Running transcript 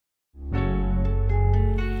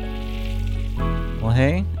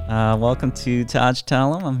Hey, welcome to Taj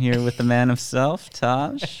Talam. I'm here with the man himself,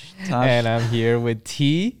 Taj. And I'm here with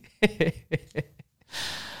T.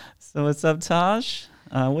 So what's up, Taj?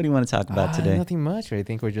 What do you want to talk about today? Nothing much. I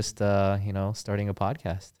think we're just, starting a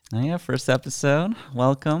podcast. Oh, yeah, first episode.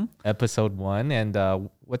 Welcome. Episode 1. And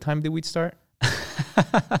what time did we start?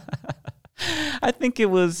 I think it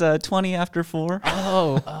was 20 after 4.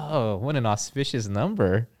 Oh, what an auspicious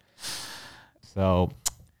number. So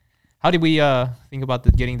how did we think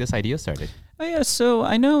about getting this idea started? Oh, yeah, so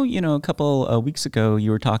I know, a couple weeks ago you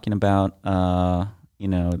were talking about,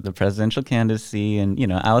 the presidential candidacy.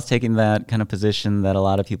 And, I was taking that kind of position that a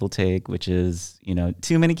lot of people take, which is,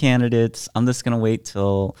 too many candidates. I'm just going to wait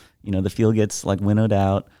till, the field gets winnowed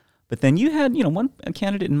out. But then you had, one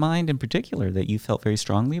candidate in mind in particular that you felt very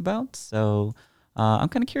strongly about. So I'm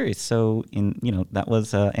kind of curious. So that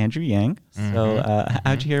was Andrew Yang. So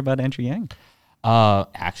how'd you hear about Andrew Yang?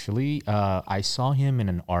 Actually, I saw him in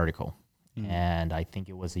an article. And I think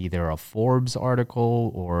it was either a Forbes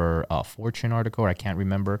article or a Fortune article. I can't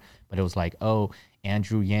remember. But it was like,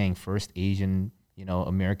 Andrew Yang, first Asian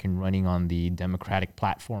American running on the Democratic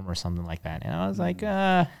platform or something like that. And I was like,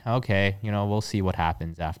 okay, we'll see what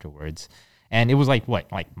happens afterwards. And it was like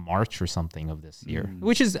March or something of this year,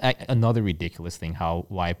 which is another ridiculous thing,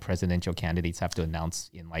 why presidential candidates have to announce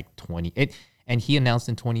in and he announced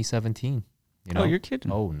in 2017. Oh, you're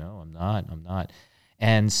kidding. Oh, no, I'm not.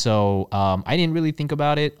 And so I didn't really think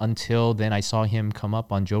about it until then I saw him come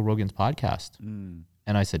up on Joe Rogan's podcast. And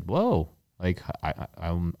I said, whoa,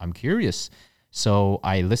 I'm curious. So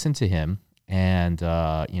I listened to him, and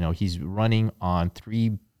he's running on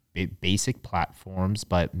 3 basic platforms,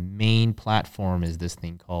 but main platform is this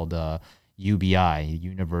thing called UBI,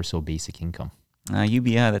 Universal Basic Income.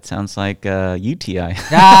 UBI, that sounds like UTI.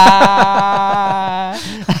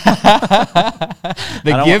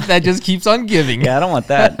 The gift that just keeps on giving. Yeah, I don't want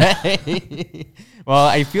that. Well,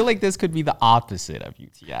 I feel like this could be the opposite of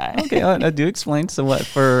UTI. Okay, I do explain. So what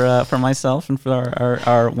for myself and for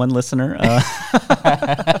our one listener?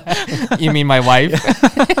 You mean my wife?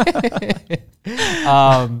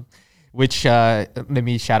 Which let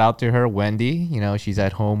me shout out to her, Wendy. She's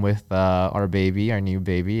at home with our new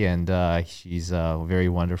baby, and she's very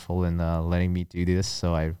wonderful in letting me do this.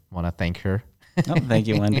 So I want to thank her. Oh, thank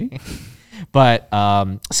you, Wendy. But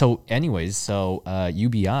so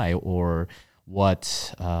UBI, or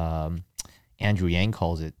what Andrew Yang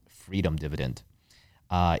calls it, freedom dividend,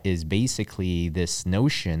 is basically this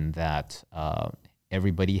notion that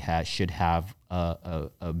everybody should have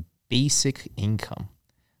a basic income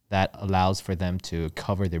that allows for them to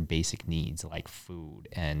cover their basic needs like food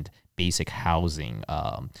and basic housing.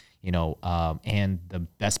 And the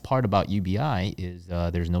best part about UBI is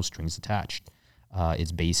there's no strings attached.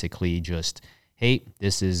 It's basically just, hey,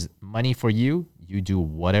 this is money for you. You do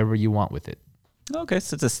whatever you want with it. Okay,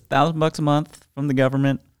 so it's $1,000 a month from the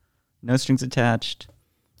government, no strings attached.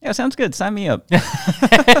 Yeah, sounds good. Sign me up.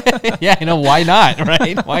 Yeah, why not,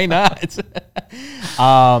 right? Why not?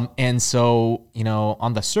 And so,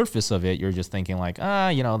 on the surface of it, you're just thinking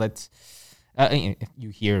that's, you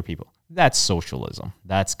hear people, that's socialism.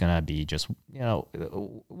 That's going to be just,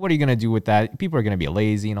 what are you going to do with that? People are going to be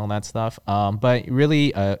lazy and all that stuff. But really,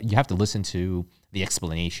 you have to listen to the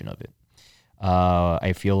explanation of it.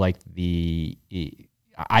 I feel like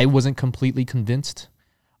I wasn't completely convinced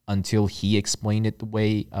until he explained it the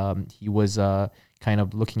way he was kind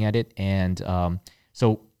of looking at it. And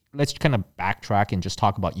so let's kind of backtrack and just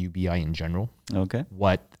talk about UBI in general. Okay.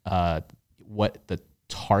 What the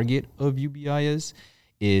target of UBI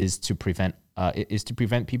is to prevent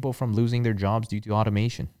people from losing their jobs due to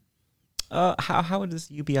automation. How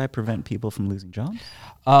does UBI prevent people from losing jobs?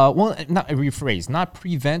 Well, not rephrase, not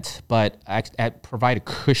prevent, but provide a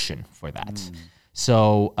cushion for that.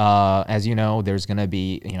 So, as you know, there's going to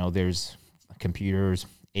be, there's computers,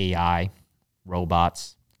 AI,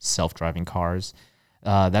 robots, self-driving cars.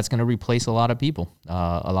 That's going to replace a lot of people.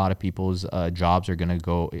 A lot of people's jobs are going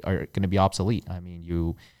to be obsolete. I mean,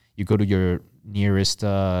 you go to your nearest,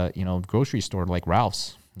 grocery store like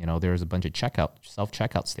Ralph's. There's a bunch of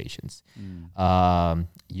self-checkout stations.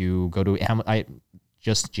 You go to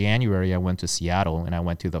just January, I went to Seattle and I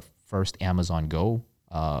went to the first Amazon Go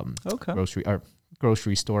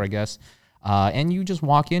grocery store, I guess. And you just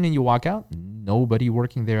walk in and you walk out. Nobody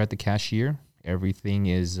working there at the cashier. Everything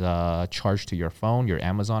is charged to your phone, your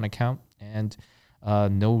Amazon account, and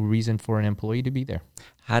no reason for an employee to be there.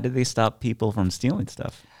 How did they stop people from stealing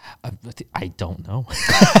stuff? I don't know.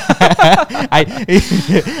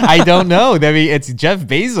 I don't know. I mean, it's Jeff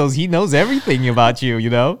Bezos. He knows everything about you,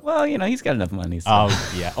 Well, he's got enough money. So.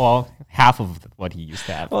 Oh, yeah. Well, half of what he used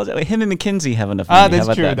to have. Well, him and McKinsey have enough money. That's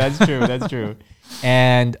How about true. that? That's true. That's true.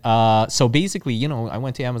 And so basically, you know, I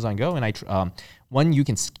went to Amazon Go, and once you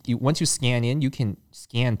scan in, you can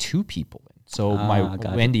scan 2 people in. So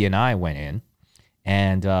Wendy and I went in,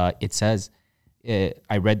 and it says,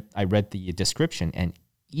 I read the description, and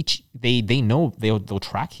they know they'll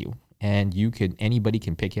track you, and anybody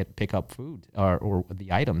can pick up food or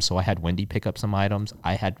the items. So I had Wendy pick up some items.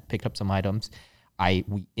 I had picked up some items.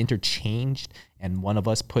 We interchanged, and one of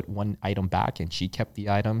us put one item back, and she kept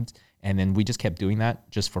the items, and then we just kept doing that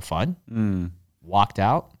just for fun. Walked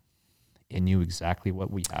out and knew exactly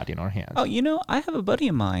what we had in our hands. Oh, you know, I have a buddy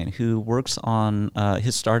of mine who works on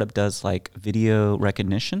his startup does like video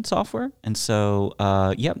recognition software, and so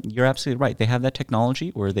yeah, you're absolutely right. They have that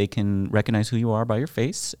technology where they can recognize who you are by your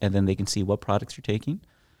face, and then they can see what products you're taking,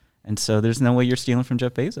 and so there's no way you're stealing from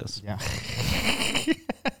Jeff Bezos. Yeah.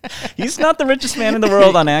 He's not the richest man in the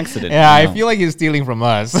world on accident. Yeah, you know. I feel like he's stealing from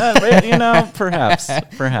us. You know, perhaps.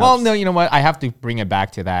 Well, no, you know what? I have to bring it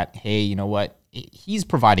back to that. Hey, you know what? He's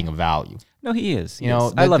providing a value. No, he is. You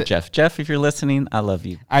know, I love Jeff. Jeff, if you're listening, I love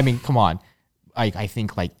you. I mean, come on. I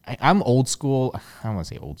think like I'm old school. I don't want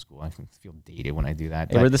to say old school. I feel dated when I do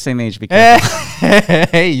that. Hey, we're the same age. Because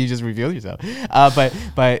hey, you just revealed yourself.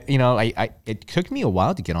 But you know, it took me a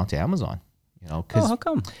while to get onto Amazon. You know, because how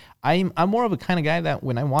come? I'm more of a kind of guy that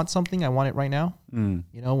when I want something, I want it right now. You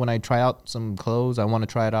know, when I try out some clothes, I want to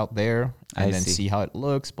try it out there and then see how it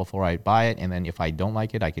looks before I buy it. And then if I don't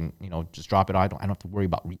like it, I can, you know, just drop it. I don't have to worry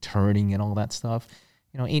about returning and all that stuff.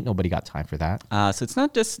 You know, ain't nobody got time for that. So it's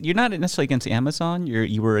not just, you're not necessarily against Amazon.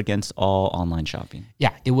 You were against all online shopping.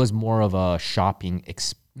 Yeah, it was more of a shopping.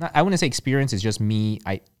 I wouldn't say experience. It's just me.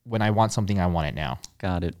 When I want something, I want it now.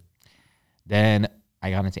 Got it. Then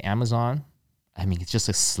I got into Amazon. I mean, it's just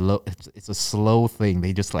it's a slow thing.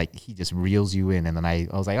 He just reels you in. And then I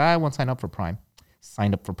was like, I want to sign up for Prime.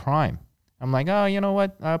 Signed up for Prime. I'm like, oh, you know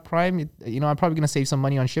what? Prime, you know, I'm probably going to save some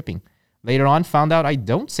money on shipping. Later on, found out I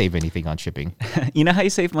don't save anything on shipping. You know how you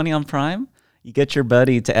save money on Prime? You get your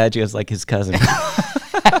buddy to add you as like his cousin.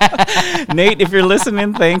 Nate, if you're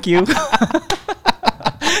listening, thank you.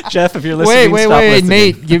 Jeff, if you're listening, wait, listening.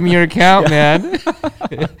 Nate, give me your account, man.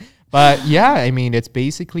 But yeah, I mean, it's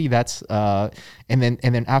basically that's, and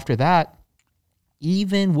then after that,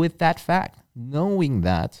 even with that fact, knowing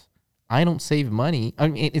that I don't save money, I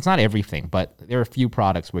mean, it's not everything, but there are a few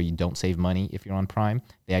products where you don't save money if you're on Prime.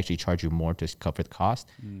 They actually charge you more to cover the cost.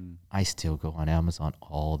 I still go on Amazon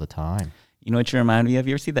all the time. You know what you remind me of?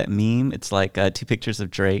 You ever see that meme? It's like 2 pictures of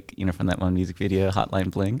Drake, you know, from that one music video, Hotline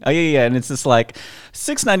Bling. Oh, yeah. And it's just like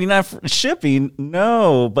 $6.99 for shipping.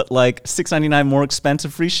 No, but like $6.99 more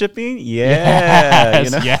expensive free shipping. Yeah. Yes, you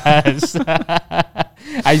know? Yes.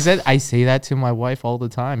 I say that to my wife all the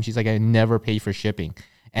time. She's like, I never pay for shipping.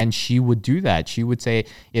 And she would do that. She would say,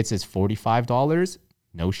 it says $45,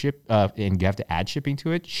 no ship, and you have to add shipping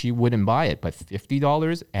to it. She wouldn't buy it, but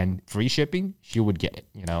 $50 and free shipping, she would get it,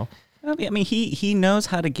 you know? I mean, he knows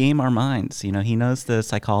how to game our minds. You know, he knows the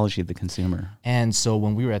psychology of the consumer. And so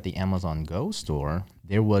when we were at the Amazon Go store,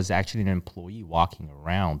 there was actually an employee walking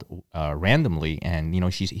around randomly, and you know,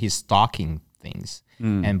 he's stalking things,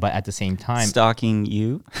 but at the same time, Stalking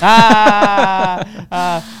you. Well,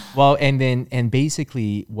 and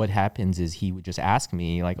basically what happens is he would just ask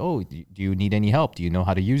me like, "Oh, do you need any help? Do you know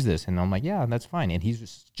how to use this?" And I'm like, "Yeah, that's fine." And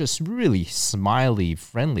he's just really smiley,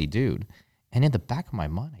 friendly dude. And in the back of my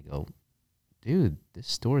mind, I go, dude, this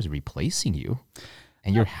store is replacing you,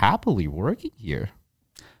 and you're happily working here.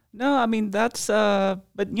 No, I mean, that's,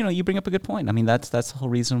 but you know, you bring up a good point. I mean, that's the whole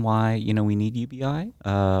reason why, you know, we need UBI,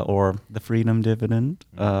 or the freedom dividend,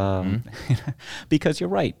 because you're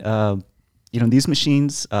right. You know, these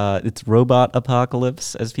machines, it's robot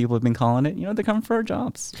apocalypse, as people have been calling it. You know, they're coming for our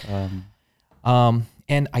jobs.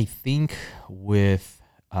 And I think with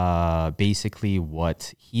basically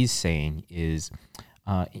what he's saying is,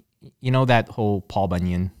 you know, that whole Paul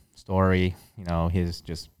Bunyan story, you know, his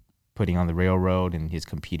just putting on the railroad and he's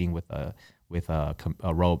competing with a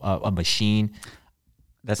machine.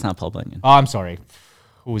 That's not Paul Bunyan. Oh, I'm sorry.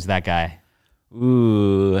 Who was that guy?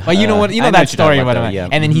 Ooh. But you know what? You know that story about him. Yeah.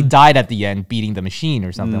 And then he died at the end beating the machine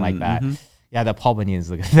or something like that. Yeah, that Paul Bunyan is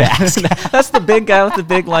the That's the big guy with the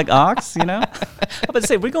big like ox, you know? I'm about to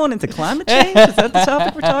say, we're going into climate change? Is that the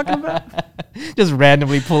topic we're talking about? Just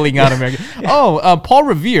randomly pulling out American. Oh, Paul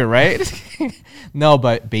Revere, right? No,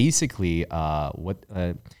 but basically, so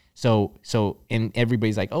and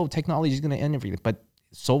everybody's like, oh, technology is going to end everything. But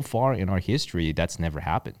so far in our history, that's never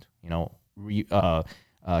happened. You know,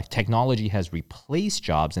 technology has replaced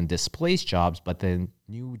jobs and displaced jobs, but then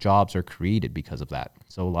new jobs are created because of that.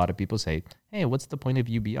 So a lot of people say, hey, what's the point of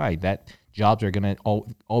UBI? That jobs are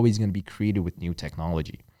always going to be created with new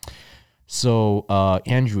technology. So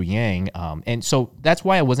Andrew Yang, and so that's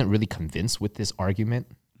why I wasn't really convinced with this argument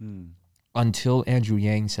until Andrew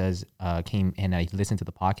Yang came and I listened to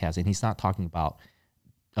the podcast, and he's not talking about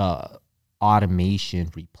automation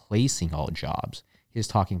replacing all jobs. He's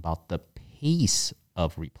talking about the pace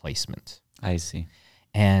of replacement. I see.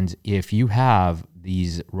 And if you have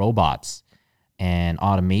these robots and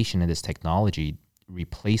automation and this technology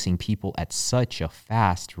replacing people at such a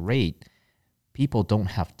fast rate, people don't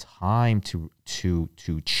have time to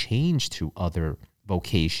change to other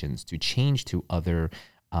vocations, to change to other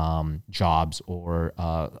jobs or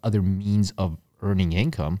other means of earning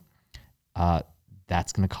income.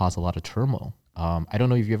 That's going to cause a lot of turmoil. I don't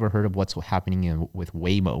know if you ever heard of what's happening with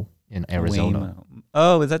Waymo in Arizona. Waymo.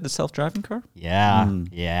 Oh, is that the self-driving car? Yeah,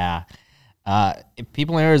 yeah.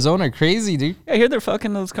 People in Arizona are crazy, dude. Yeah, I hear they're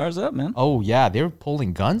fucking those cars up, man. Oh yeah, they're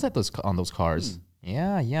pulling guns at on those cars.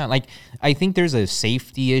 Yeah. Like, I think there's a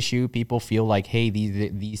safety issue. People feel like, hey,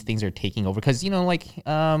 these things are taking over because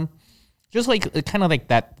just like kind of like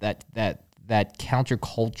that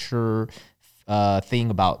counterculture thing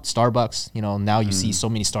about Starbucks. Now you see so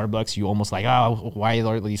many Starbucks, you almost like, oh, why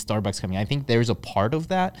are these Starbucks coming? I think there's a part of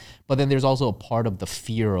that, but then there's also a part of the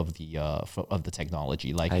fear of the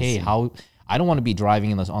technology. Like, how I don't want to be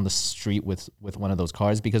driving on the street with one of those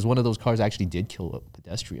cars, because one of those cars actually did kill a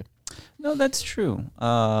pedestrian. No, that's true.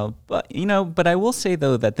 But I will say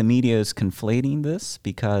though that the media is conflating this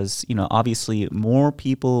because, obviously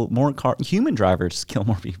human drivers kill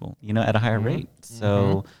more people, at a higher rate.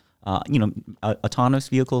 So, autonomous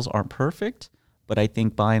vehicles aren't perfect, but I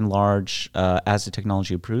think by and large, as the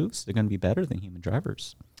technology improves, they're going to be better than human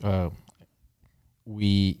drivers.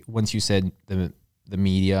 Once you said the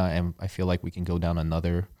media, and I feel like we can go down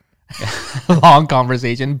another long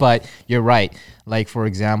conversation, but you're right. Like, for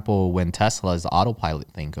example, when Tesla's autopilot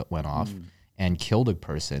thing went off and killed a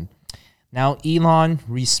person, now Elon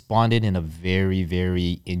responded in a very,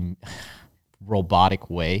 very robotic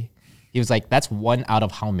way. He was like, that's one out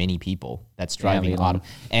of how many people that's driving auto.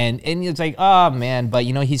 And it's like, oh man, but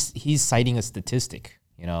he's citing a statistic,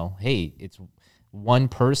 hey, it's one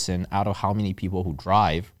person out of how many people who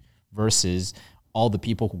drive versus all the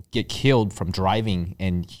people who get killed from driving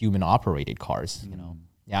in human operated cars,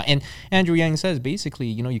 Yeah. And Andrew Yang says basically,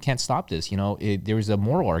 you can't stop this. There's a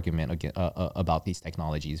moral argument about these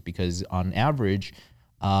technologies because on average,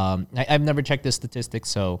 I've never checked this statistic.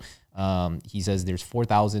 So he says there's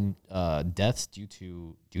 4,000 deaths due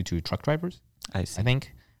to truck drivers. I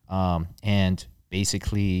think. And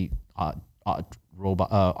basically,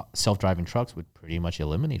 self-driving trucks would pretty much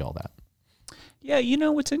eliminate all that. Yeah,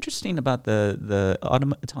 what's interesting about the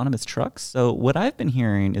autonomous trucks? So what I've been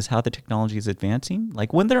hearing is how the technology is advancing.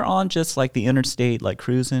 Like when they're on just like the interstate, like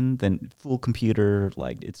cruising, then full computer,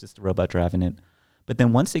 like it's just a robot driving it. But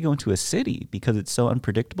then once they go into a city, because it's so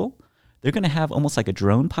unpredictable, they're going to have almost like a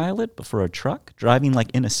drone pilot, but for a truck, driving like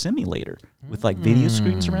in a simulator with like video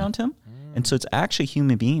screens around him. And so it's actually a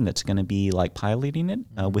human being that's going to be like piloting it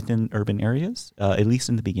within urban areas, at least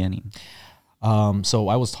in the beginning. So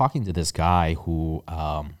I was talking to this guy who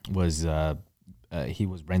was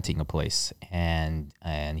renting a place, and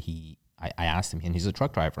I asked him, and he's a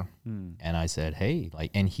truck driver, and I said, hey,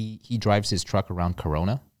 and he drives his truck around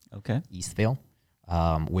Corona, Eastvale,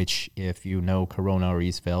 which if you know Corona or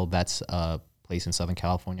Eastvale, that's a place in Southern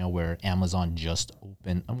California where Amazon just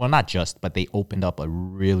opened. Well, not just, but they opened up a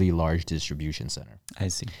really large distribution center. I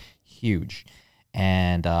see, huge.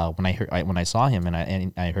 And when I saw him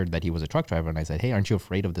and I heard that he was a truck driver, and I said, hey, aren't you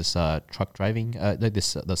afraid of this truck driving,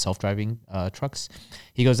 the self-driving trucks?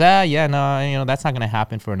 He goes, yeah, no, that's not going to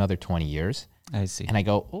happen for another 20 years. I see. And I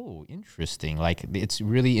go, oh, interesting. Like, it's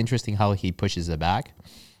really interesting how he pushes it back.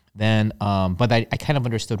 Then, but I kind of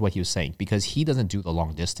understood what he was saying because he doesn't do the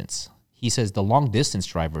long distance. He says the long distance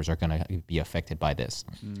drivers are going to be affected by this.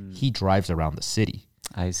 He drives around the city.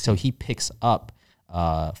 I see. So he picks up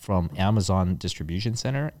from Amazon distribution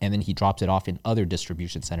center, and then he drops it off in other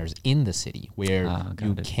distribution centers in the city where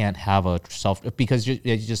you can't have because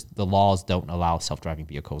it's just the laws don't allow self-driving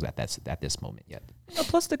vehicles at this moment yet.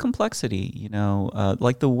 Plus the complexity,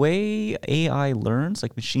 like the way AI learns,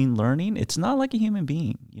 like machine learning, it's not like a human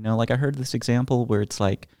being. Like I heard this example where it's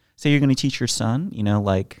like, say you're going to teach your son,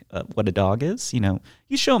 what a dog is. You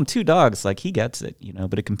show him two dogs, like he gets it.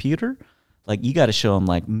 But a computer, like you got to show them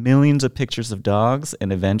like millions of pictures of dogs,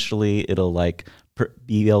 and eventually it'll like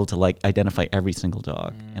be able to like identify every single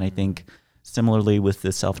dog. And I think similarly with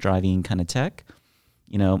the self-driving kind of tech,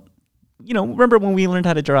 remember when we learned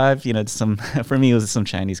how to drive? For me, it was some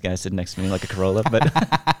Chinese guy sitting next to me like a Corolla, but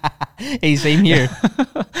hey, same here.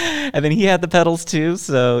 and then he had the pedals too.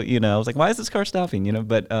 So, I was like, why is this car stopping?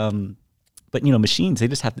 But machines,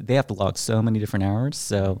 they have to log so many different hours.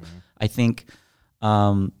 So I think,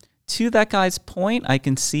 to that guy's point, I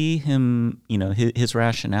can see him, his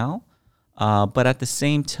rationale. But at the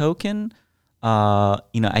same token,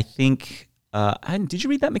 I think, did you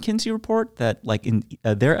read that McKinsey report that like in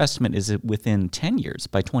their estimate is it within 10 years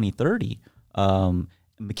by 2030,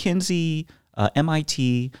 McKinsey,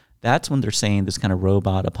 MIT, that's when they're saying this kind of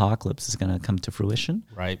robot apocalypse is going to come to fruition.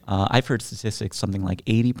 Right. I've heard statistics, something like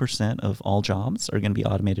 80% of all jobs are going to be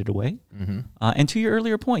automated away. And to your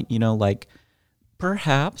earlier point, like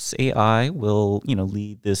perhaps AI will,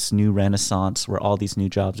 lead this new renaissance where all these new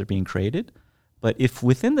jobs are being created. But if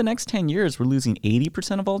within the next 10 years we're losing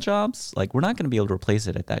 80% of all jobs, like we're not going to be able to replace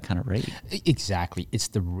it at that kind of rate. Exactly. It's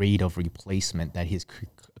the rate of replacement that he's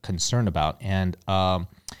concerned about. And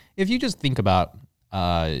if you just think about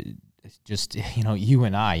you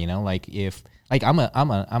and I, like if like I'm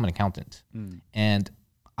an accountant and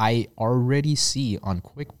I already see on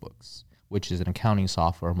QuickBooks, which is an accounting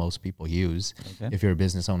software most people use. Okay. If you're a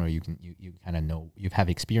business owner, you kind of know, you have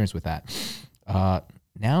experience with that.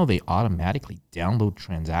 Now they automatically download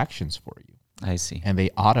transactions for you. I see. And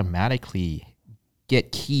they automatically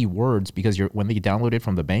get keywords because when they download it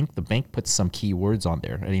from the bank puts some keywords on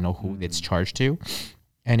there and who it's charged to.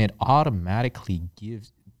 And it automatically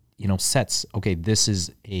gives, sets, okay, this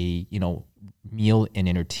is a, meal and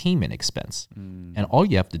entertainment expense. And all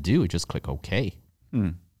you have to do is just click OK.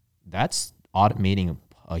 That's automating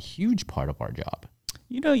a huge part of our job.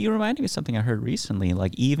 You reminded me of something I heard recently,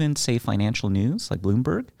 like even say financial news, like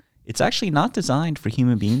Bloomberg, it's actually not designed for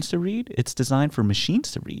human beings to read. It's designed for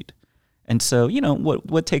machines to read. And so,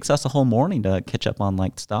 what takes us a whole morning to catch up on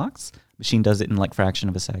like stocks, machine does it in like fraction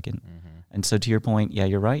of a second. And so to your point, yeah,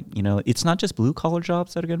 you're right. It's not just blue collar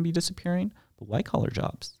jobs that are going to be disappearing, but white collar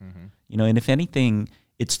jobs. And if anything,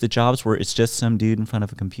 it's the jobs where it's just some dude in front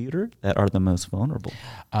of a computer that are the most vulnerable.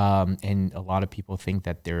 And a lot of people think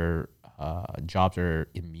that their jobs are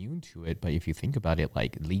immune to it, but if you think about it,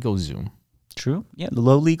 like LegalZoom. True. Yeah,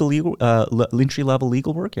 the entry level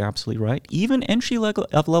legal work. You're absolutely right. Even entry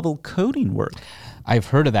level coding work. I've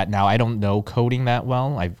heard of that. Now I don't know coding that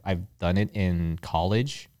well. I've done it in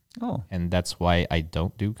college. Oh, and that's why I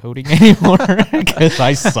don't do coding anymore because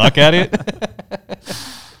I suck at it.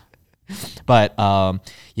 But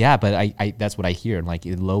I that's what I hear. Like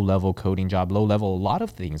low level coding job, low level, a lot of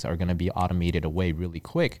things are going to be automated away really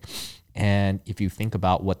quick. And if you think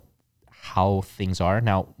about how things are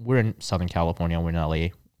now, we're in Southern California, we're in LA,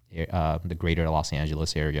 the greater Los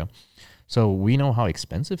Angeles area, so we know how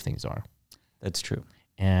expensive things are. That's true.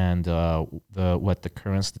 And what the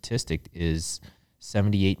current statistic is,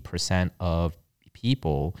 78% of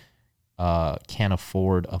people can't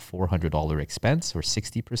afford a $400 expense, or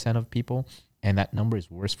 60% of people, and that number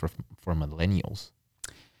is worse for millennials.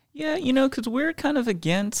 Yeah, because we're kind of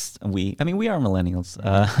against we are millennials.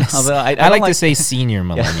 Yes. Although I like to say senior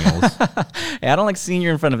millennials. I don't like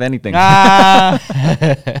senior in front of anything. But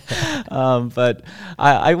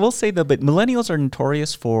I will say though, but millennials are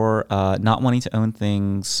notorious for not wanting to own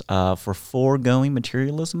things, for foregoing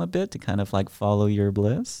materialism a bit to kind of like follow your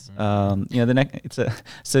bliss. So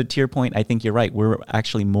to your point, I think you're right. We're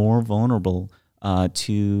actually more vulnerable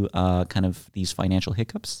to kind of these financial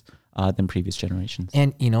hiccups than previous generations.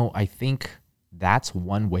 And, I think that's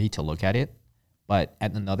one way to look at it. But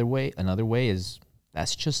another way is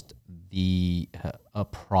that's just a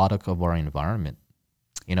product of our environment.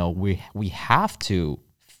 We have to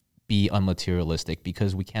be unmaterialistic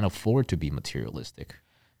because we can't afford to be materialistic.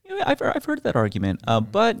 I've heard that argument.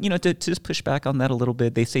 But, to just push back on that a little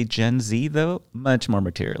bit, they say Gen Z, though, much more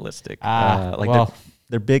materialistic.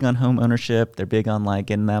 They're big on home ownership. They're big on like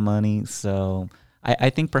getting that money. So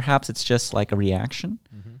I think perhaps it's just like a reaction,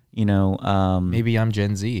 maybe I'm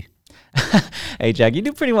Gen Z. Hey, Jack, you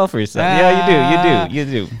do pretty well for yourself. Yeah, you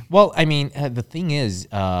do. Well, I mean, the thing is,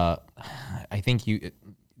 I think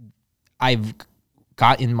I've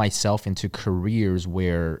gotten myself into careers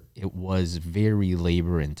where it was very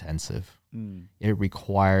labor intensive. It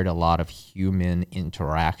required a lot of human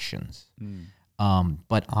interactions.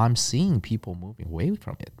 But I'm seeing people moving away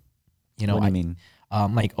from it. What do you mean?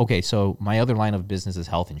 So my other line of business is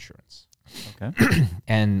health insurance. Okay.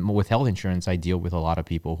 And with health insurance, I deal with a lot of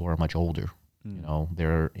people who are much older.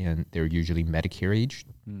 They're usually Medicare aged.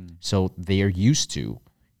 So they are used to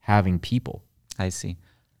having people. I see.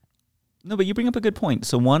 No, but you bring up a good point.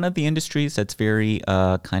 So one of the industries that's very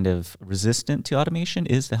kind of resistant to automation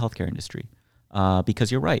is the healthcare industry.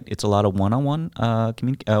 because you're right. It's a lot of one-on-one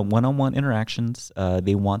interactions.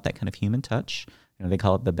 They want that kind of human touch. They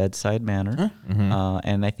call it the bedside manner.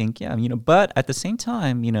 And I think, but at the same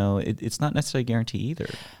time, it's not necessarily guaranteed either.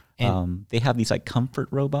 They have these like comfort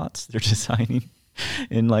robots they're designing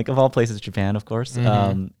in like, of all places, Japan, of course.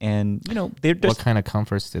 And they're just, what kind of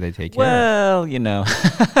comforts do they take care well,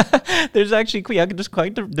 there's actually,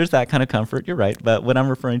 there's that kind of comfort. You're right. But what I'm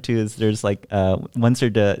referring to is there's like, ones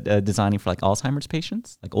they're designing for like Alzheimer's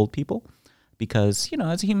patients, like old people, because,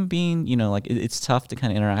 as a human being, like it's tough to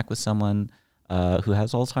kind of interact with someone who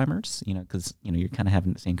has Alzheimer's, because, you're kind of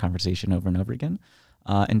having the same conversation over and over again.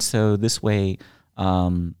 And so this way,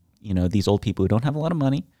 these old people who don't have a lot of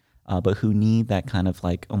money, but who need that kind of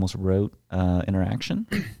like almost rote interaction,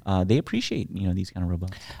 they appreciate, these kind of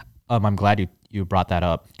robots. I'm glad you brought that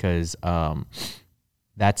up, because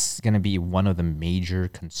that's going to be one of the major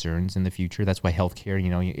concerns in the future. That's why healthcare,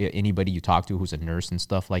 anybody you talk to who's a nurse and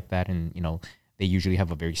stuff like that, and, they usually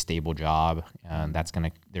have a very stable job, and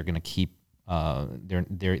they're going to keep,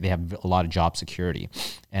 they have a lot of job security.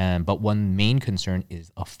 But one main concern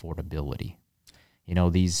is affordability.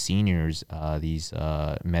 These seniors, these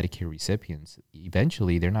Medicare recipients,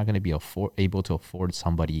 eventually they're not going to be able to afford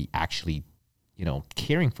somebody actually,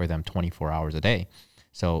 caring for them 24 hours a day.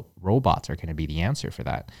 So robots are going to be the answer for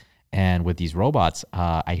that. And with these robots,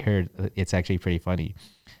 I heard it's actually pretty funny.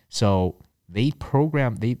 So they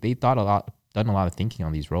done a lot of thinking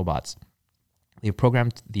on these robots. They've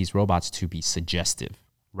programmed these robots to be suggestive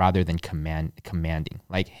rather than commanding.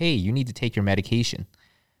 Like, hey, you need to take your medication.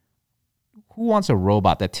 Who wants a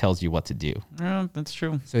robot that tells you what to do? Yeah, that's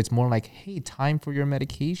true. So it's more like, hey, time for your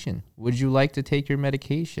medication. Would you like to take your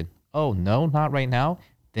medication? Oh, no, not right now.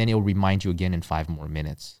 Then it'll remind you again in 5 more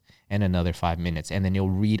minutes and another 5 minutes. And then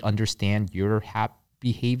it'll understand your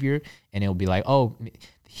behavior, and it'll be like, oh,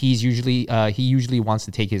 he usually wants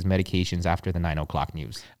to take his medications after the 9 o'clock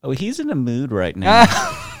news. Oh, he's in a mood right now.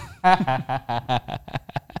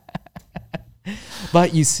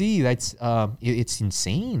 But you see, that's it's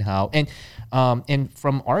insane how and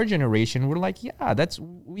from our generation, we're like, yeah,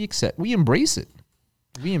 we embrace it.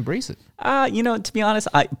 We embrace it. To be honest,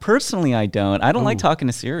 I don't like talking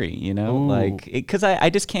to Siri, because I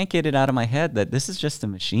just can't get it out of my head that this is just a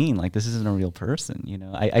machine. Like, this isn't a real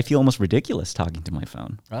person, I feel almost ridiculous talking to my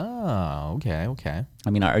phone. Oh, okay. I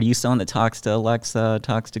mean, are you someone that talks to Alexa,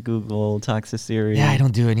 talks to Google, talks to Siri? Yeah, I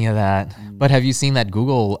don't do any of that. But have you seen that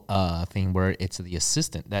Google thing where it's the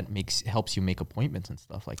assistant that helps you make appointments and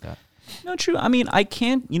stuff like that? No, true. I mean, I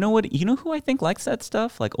can't, who I think likes that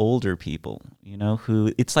stuff? Like older people,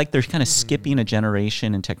 who it's like they're kind of skipping a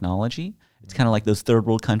generation in technology. It's kind of like those third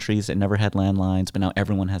world countries that never had landlines, but now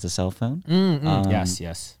everyone has a cell phone. Yes.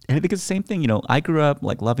 And I think it's the same thing. I grew up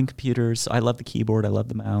like loving computers. I love the keyboard. I love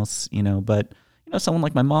the mouse, but, someone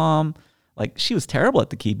like my mom, like she was terrible at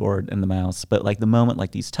the keyboard and the mouse, but like the moment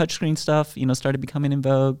like these touchscreen stuff, started becoming in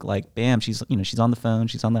vogue, like bam, she's on the phone,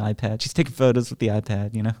 she's on the iPad, she's taking photos with the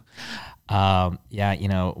iPad,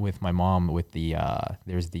 with my mom, with the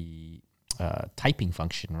there's the typing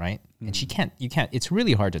function, right? And you can't. It's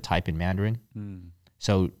really hard to type in Mandarin.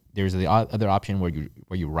 So there's the other option where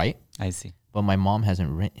you write. I see. But my mom hasn't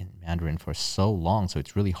written in Mandarin for so long, so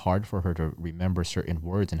it's really hard for her to remember certain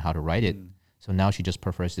words and how to write it. So now she just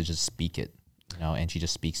prefers to just speak it, and she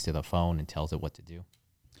just speaks to the phone and tells it what to do.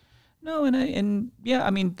 No,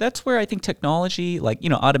 I mean, that's where I think technology, like,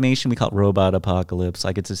 automation, we call it robot apocalypse.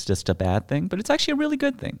 Like, it's just a bad thing, but it's actually a really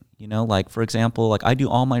good thing. Like, for example, like I do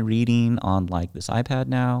all my reading on like this iPad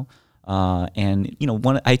now. And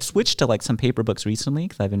I switched to like some paper books recently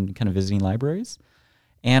because I've been kind of visiting libraries.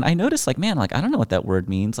 And I noticed like, man, like, I don't know what that word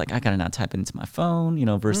means. Like, I got to now type it into my phone,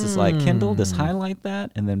 versus like Kindle, just highlight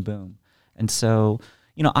that and then boom. And so,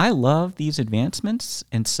 I love these advancements.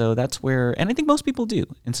 And so that's where, and I think most people do.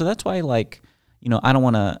 And so that's why, like, I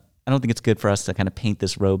don't think it's good for us to kind of paint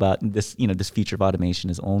this robot, this feature of automation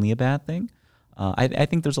is only a bad thing. I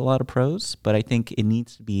think there's a lot of pros, but I think it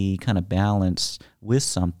needs to be kind of balanced with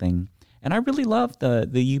something. And I really love the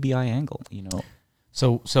UBI angle,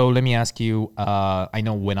 So let me ask you, I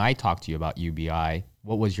know when I talked to you about UBI,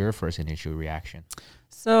 what was your first initial reaction?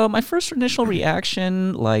 So my first initial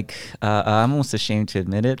reaction, like, I'm almost ashamed to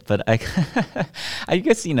admit it, but I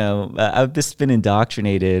guess, I've just been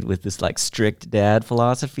indoctrinated with this like strict dad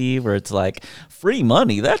philosophy where it's like, free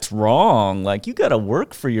money, that's wrong. Like, you got to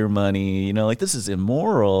work for your money, like this is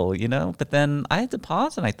immoral, But then I had to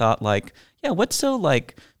pause and I thought like, yeah, what's so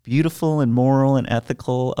like beautiful and moral and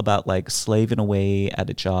ethical about like slaving away at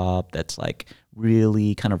a job that's like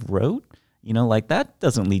really kind of rote? Like that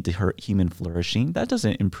doesn't lead to human flourishing. That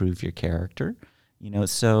doesn't improve your character.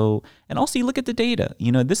 So, and also you look at the data.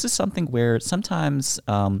 This is something where sometimes,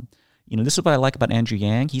 this is what I like about Andrew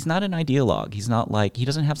Yang. He's not an ideologue. He's not like, he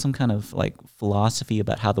doesn't have some kind of like philosophy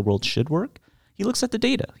about how the world should work. He looks at the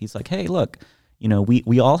data. He's like, hey, look,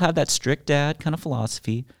 we all have that strict dad kind of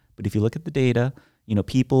philosophy, but if you look at the data,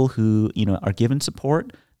 people who, are given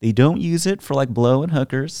support, they don't use it for like blowing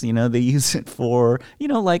hookers, they use it for,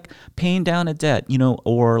 like paying down a debt,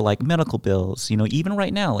 or like medical bills, even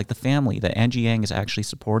right now, like the family that Angie Yang is actually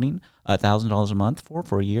supporting $1,000 a month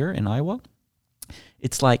for a year in Iowa.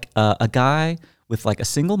 It's like a guy with like a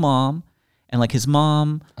single mom, and like his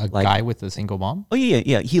mom, guy with a single mom. Oh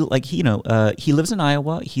yeah. He lives in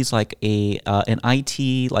Iowa. He's like an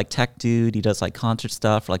IT like tech dude. He does like concert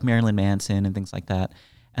stuff for like Marilyn Manson and things like that.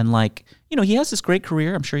 And like, he has this great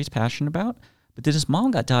career. I'm sure he's passionate about. But then his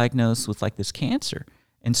mom got diagnosed with like this cancer,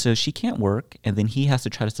 and so she can't work. And then he has to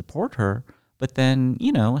try to support her. But then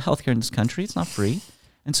healthcare in this country, it's not free.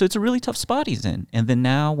 And so it's a really tough spot he's in. And then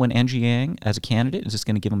now when Andrew Yang, as a candidate, is just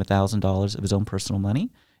going to give him $1,000 of his own personal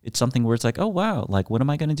money, it's something where it's like, oh, wow, like, what am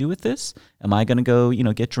I going to do with this? Am I going to go,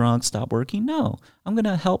 get drunk, stop working? No, I'm going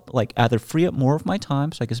to help, like, either free up more of my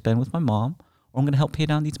time so I can spend with my mom, or I'm going to help pay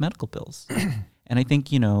down these medical bills. And I think,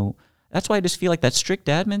 that's why I just feel like that strict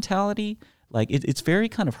dad mentality, like, it's very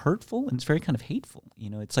kind of hurtful and it's very kind of hateful.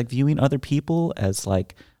 It's like viewing other people as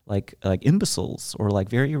like imbeciles or like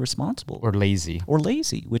very irresponsible or lazy,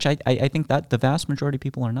 which I think that the vast majority of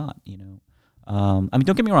people are not. Don't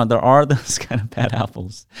get me wrong, there are those kind of bad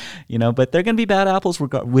apples, but they're going to be bad apples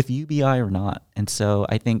with UBI or not. And so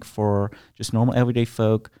I think for just normal everyday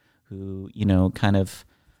folk who kind of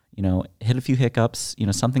hit a few hiccups,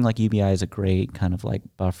 something like UBI is a great kind of like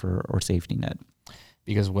buffer or safety net.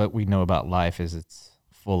 Because what we know about life is it's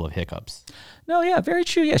full of hiccups. No, yeah, very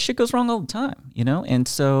true. Yeah, shit goes wrong all the time, and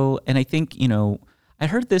so, and I think, I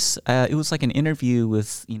heard this, it was like an interview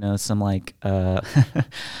with, some like, I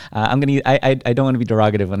don't want to be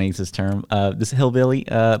derogative when I use this term, this hillbilly,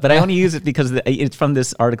 but I only use it because it's from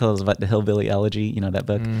this article about the Hillbilly Elegy, that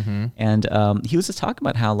book. Mm-hmm. And he was just talking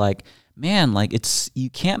about how like, man, like you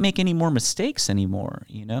can't make any more mistakes anymore,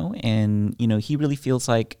 and, he really feels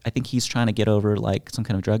like, I think he's trying to get over like some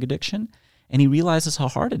kind of drug addiction. And he realizes how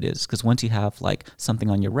hard it is because once you have like something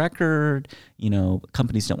on your record,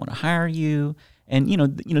 companies don't want to hire you. And,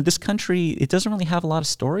 this country, it doesn't really have a lot of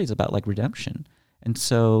stories about like redemption. And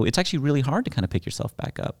so it's actually really hard to kind of pick yourself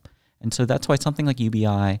back up. And so that's why something like UBI,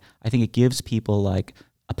 I think it gives people like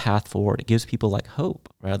a path forward. It gives people like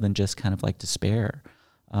hope rather than just kind of like despair.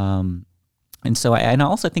 And so I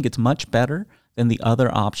also think it's much better than the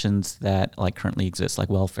other options that like currently exist, like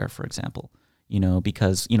welfare, for example,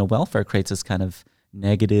 because, welfare creates this kind of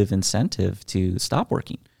negative incentive to stop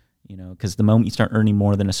working, because the moment you start earning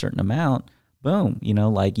more than a certain amount, boom,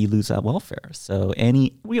 like you lose that welfare. So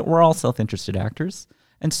we're all self-interested actors.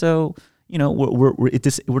 And so, we're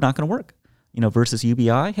not going to work, versus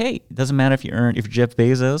UBI. Hey, it doesn't matter if you're Jeff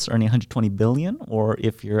Bezos earning $120 billion or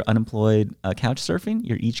if you're unemployed couch surfing,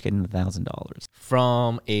 you're each getting $1,000.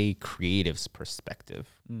 From a creative's perspective.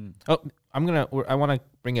 I want to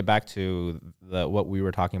bring it back to what we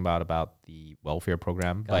were talking about the welfare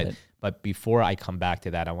program. But before I come back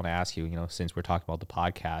to that, I want to ask you, since we're talking about the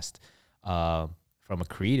podcast, from a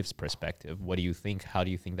creative's perspective, what do you think? How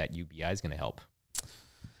do you think that UBI is going to help?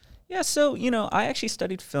 Yeah, so, I actually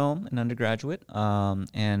studied film in undergraduate,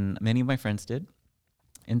 and many of my friends did.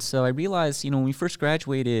 And so I realized, when we first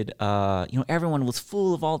graduated, everyone was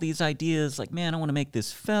full of all these ideas, like, man, I want to make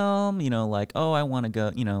this film, like, oh, I want to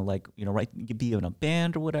go, be in a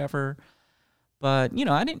band or whatever. But,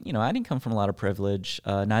 I didn't come from a lot of privilege.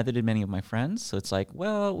 Neither did many of my friends. So it's like,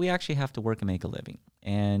 well, we actually have to work and make a living.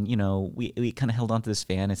 And, we kind of held on to this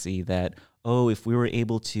fantasy that, oh, if we were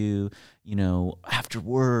able to, after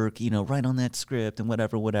work, write on that script and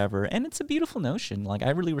whatever. And it's a beautiful notion. Like, I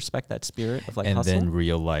really respect that spirit of like hustle. And then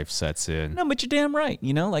real life sets in. No, but you're damn right.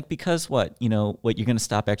 Because what, you're going to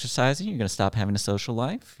stop exercising, you're going to stop having a social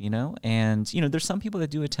life, and, there's some people that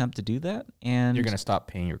do attempt to do that. And you're going to stop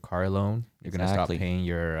paying your car loan. You're going to stop paying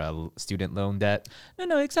your student loan debt.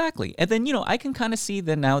 No, exactly. And then, I can kind of see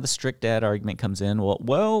that now the strict dad argument comes in.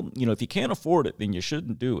 Well, if you can't afford it, then you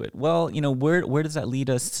shouldn't do it. Well, where does that lead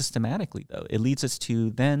us systematically, though? It leads us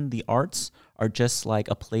to then the arts are just like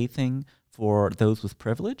a plaything for those with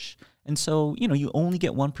privilege. And so, you only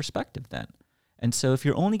get one perspective then. And so if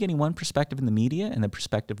you're only getting one perspective in the media and the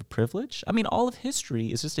perspective of privilege, all of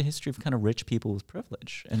history is just a history of kind of rich people with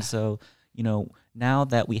privilege. And so, now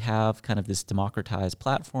that we have kind of this democratized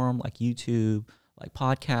platform like YouTube, like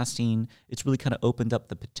podcasting, it's really kind of opened up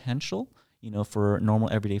the potential, for normal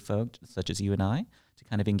everyday folk such as you and I to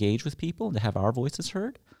kind of engage with people and to have our voices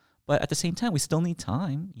heard. But at the same time, we still need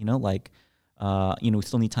time, we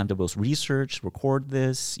still need time to both research, record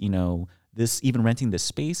this, even renting this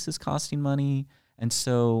space is costing money. And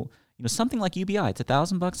so, something like UBI, it's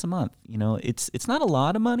 $1,000 a month. It's not a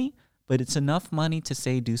lot of money, but it's enough money to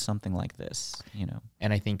say, do something like this,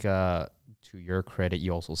 And I think to your credit,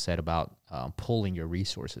 you also said about pulling your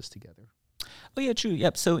resources together. Oh yeah, true.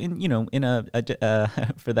 Yep. So in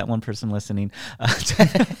for that one person listening,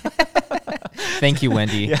 thank you,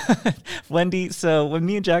 Wendy. Yeah. Wendy. So when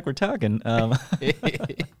me and Jack were talking, I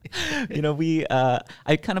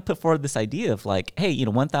kind of put forward this idea of like, hey,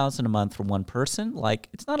 $1,000 a month for one person. Like,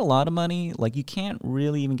 it's not a lot of money. Like, you can't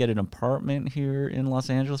really even get an apartment here in Los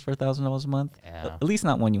Angeles for $1,000 a month. Yeah. At least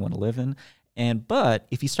not one you want to live in. But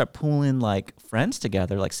if you start pooling like friends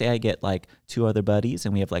together, like say I get like 2 other buddies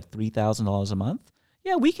and we have like $3,000 a month,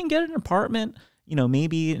 yeah, we can get an apartment,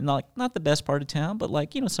 maybe not the best part of town, but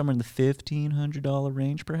like, somewhere in the $1,500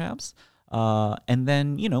 range perhaps. And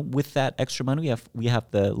then, with that extra money, we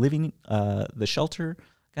have the living, the shelter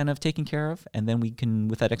kind of taken care of. And then we can,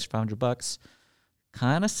 with that extra $500,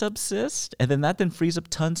 kind of subsist. And then that frees up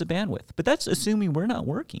tons of bandwidth. But that's assuming we're not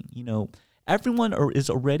working, Everyone is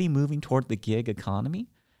already moving toward the gig economy.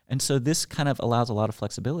 And so this kind of allows a lot of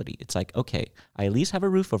flexibility. It's like, okay, I at least have a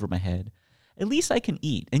roof over my head. At least I can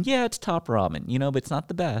eat. And yeah, it's top ramen, but it's not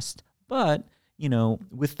the best. But,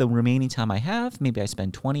 with the remaining time I have, maybe I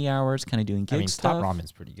spend 20 hours kind of doing gig stuff. Top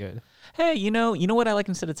ramen's pretty good. Hey, you know what I like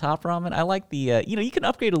instead of top ramen? I like the, you can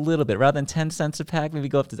upgrade a little bit. Rather than 10 cents a pack, maybe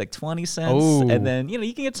go up to like 20 cents. Oh. And then, you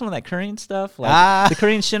can get some of that Korean stuff. Like the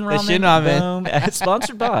Korean Shin Ramen. The Shin Ramen. Boom.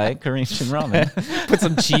 Sponsored by Korean Shin Ramen. Put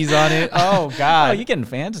some cheese on it. Oh, God. Oh, you're getting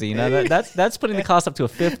fancy. That's putting the cost up to a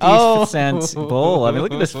 50-cent bowl. I mean,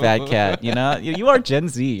 look at this fat cat. You are Gen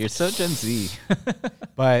Z. You're so Gen Z.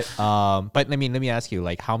 But let me ask you,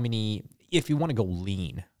 like, how many, if you want to go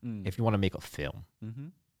lean, if you want to make a film,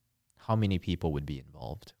 how many people would be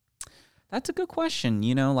involved? That's a good question.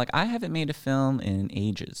 Like I haven't made a film in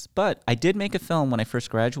ages, but I did make a film when I first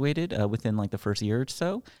graduated within like the first year or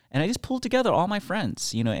so. And I just pulled together all my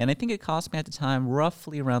friends, and I think it cost me at the time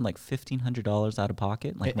roughly around like $1,500 out of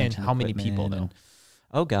pocket. Like, and how many people though?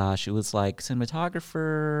 Oh gosh, it was like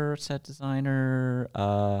cinematographer, set designer,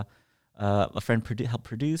 a friend helped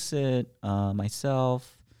produce it,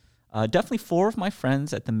 myself, definitely 4 of my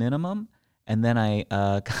friends at the minimum. And then I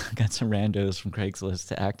got some randos from Craigslist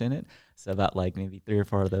to act in it. So about like maybe 3 or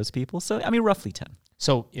 4 of those people. So, I mean, roughly 10.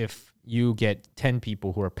 So if you get 10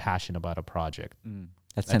 people who are passionate about a project,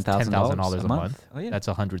 that's $10,000 a month. Oh, yeah. That's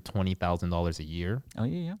 $120,000 a year. Oh,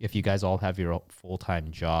 yeah. If you guys all have your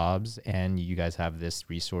full-time jobs and you guys have this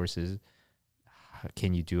resources,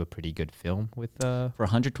 can you do a pretty good film with for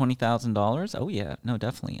 $120,000? Oh yeah, no,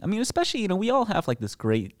 definitely. I mean, especially we all have like this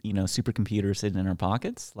great supercomputer sitting in our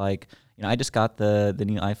pockts. Like I just got the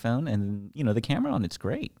new iPhone, and the camera on it's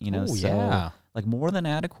great. Yeah, like more than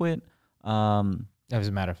adequate. As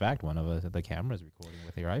a matter of fact, one of the cameras recording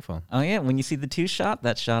with your iPhone. Oh yeah, when you see the 2 shot,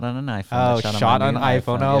 that's shot on an iPhone. Oh, shot on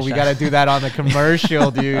iPhone. Oh, we got to do that on the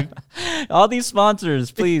commercial, dude. All these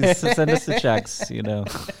sponsors, please send us the checks.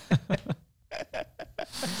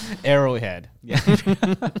 Arrowhead. Yeah.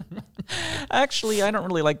 Actually, I don't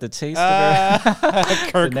really like the taste of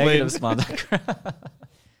it. Kirkland. The negative sponsor.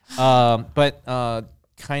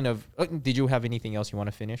 Kind of. Did you have anything else you want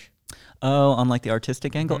to finish? Oh, on like the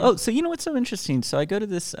artistic angle. Oh, so what's so interesting? So I go to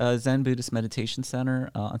this Zen Buddhist meditation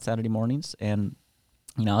center on Saturday mornings, and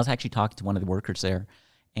I was actually talking to one of the workers there,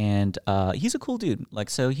 and he's a cool dude. Like,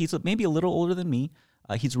 so he's maybe a little older than me.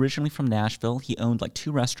 He's originally from Nashville. He owned like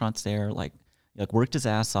 2 restaurants there. Like worked his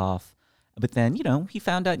ass off. But then, he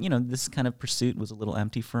found out, this kind of pursuit was a little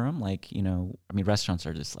empty for him. Like, restaurants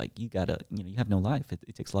are just like, you gotta, you have no life.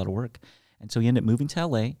 It takes a lot of work. And so he ended up moving to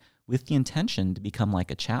LA with the intention to become like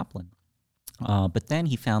a chaplain. But then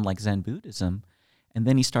he found like Zen Buddhism. And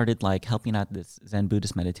then he started like helping out this Zen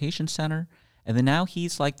Buddhist meditation center. And then now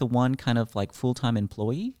he's like the one kind of like full-time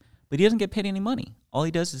employee, but he doesn't get paid any money. All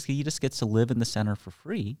he does is he just gets to live in the center for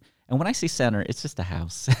free. And when I say center, it's just a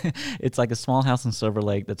house. It's like a small house in Silver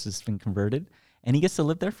Lake that's just been converted. And he gets to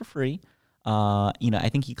live there for free. I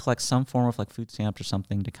think he collects some form of like food stamps or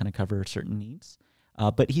something to kind of cover certain needs.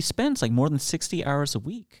 But he spends like more than 60 hours a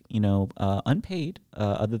week, unpaid,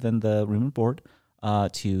 other than the room and board,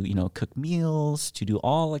 to, cook meals, to do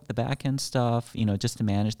all like the back end stuff, just to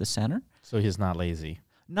manage the center. So he's not lazy.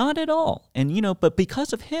 Not at all. And, but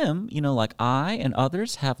because of him, like I and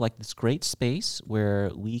others have like this great space where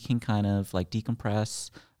we can kind of like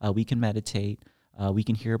decompress, we can meditate, we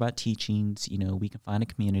can hear about teachings, we can find a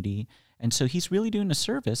community. And so he's really doing a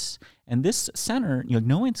service. And this center,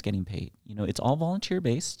 no one's getting paid. It's all volunteer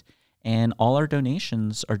based, and all our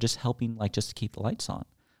donations are just helping, like, just to keep the lights on.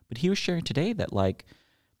 But he was sharing today that, like,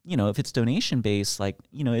 if it's donation based, like,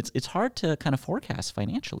 it's hard to kind of forecast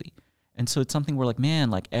financially. And so it's something where, like, man,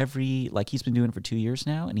 like he's been doing it for 2 years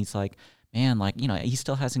now, and he's like, man, like, he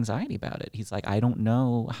still has anxiety about it. He's like, I don't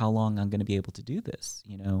know how long I'm going to be able to do this,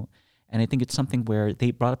 And I think it's something where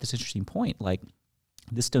they brought up this interesting point, like,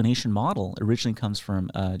 this donation model originally comes from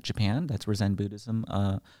Japan. That's where Zen Buddhism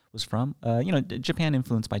was from. Japan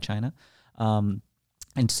influenced by China. And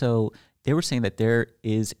so they were saying that there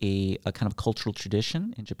is a kind of cultural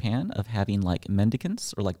tradition in Japan of having, like,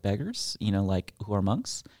 mendicants or, like, beggars, like, who are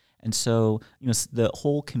monks. And so, the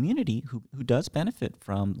whole community who does benefit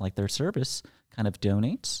from, like, their service kind of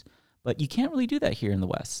donates. But you can't really do that here in the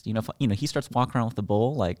West. If, he starts walking around with a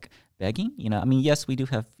bowl, like, begging, I mean, yes, we do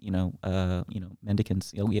have,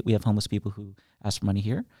 mendicants. We have homeless people who ask for money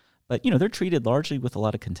here. But, they're treated largely with a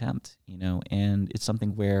lot of contempt, and it's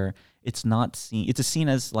something where it's not seen, it's seen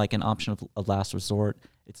as, like, an option of last resort.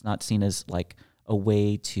 It's not seen as, like, a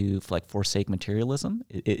way to, like, forsake materialism.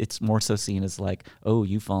 It's more so seen as, like, oh,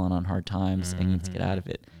 you've fallen on hard times and you need to get out of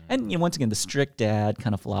it. And once again, the strict dad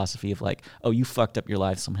kind of philosophy of, like, oh, you fucked up your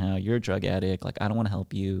life somehow. You're a drug addict. Like, I don't want to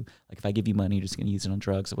help you. Like, if I give you money, you're just going to use it on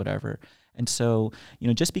drugs or whatever. And so,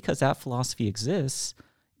 just because that philosophy exists,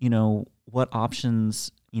 what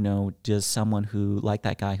options, does someone who, like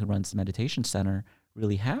that guy who runs the meditation center,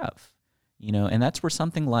 really have? And that's where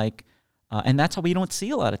something like, and that's how we don't see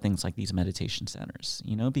a lot of things like these meditation centers,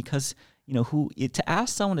 because, to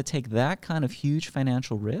ask someone to take that kind of huge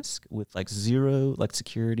financial risk with, like, zero, like,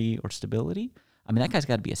 security or stability, I mean, that guy's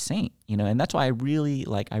got to be a saint, and that's why I really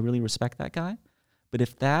respect that guy. But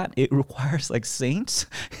if it requires, like, saints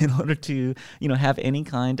in order to, have any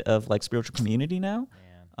kind of, like, spiritual community now,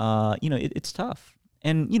 it's tough.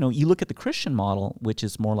 And, you look at the Christian model, which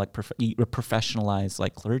is more like professionalized,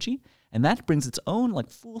 like, clergy, and that brings its own, like,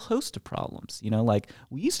 full host of problems. Like,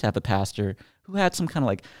 we used to have a pastor who had some kind of,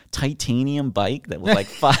 like, titanium bike that was like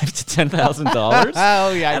 $5,000 to $10,000.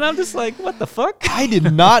 Oh yeah, and I'm just like, what the fuck? I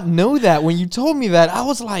did not know that. When you told me that, I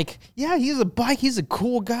was like, yeah, he's a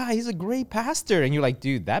cool guy, he's a great pastor. And you're like,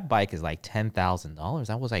 dude, that bike is like $10,000.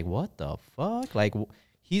 I was like, what the fuck? Like,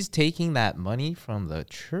 he's taking that money from the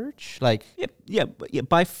church? Like, yeah,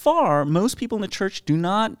 by far, most people in the church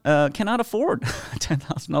cannot afford a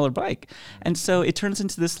 $10,000 bike. And so it turns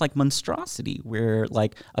into this, like, monstrosity where,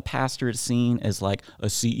 like, a pastor is seen as, like, a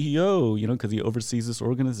CEO, because he oversees this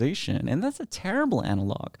organization. And that's a terrible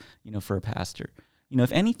analog, for a pastor.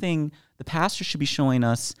 If anything, the pastor should be showing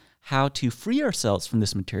us how to free ourselves from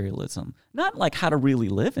this materialism, not, like, how to really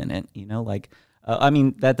live in it, like, I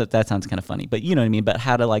mean, that sounds kind of funny, but you know what I mean? But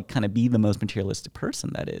how to, like, kind of be the most materialistic person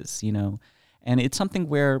that is, And it's something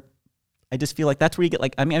where I just feel like that's where you get,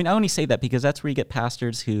 like, I mean, I only say that because that's where you get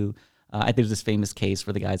pastors who, I think there's this famous case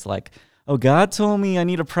where the guy's like, oh, God told me I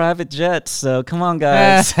need a private jet, so come on,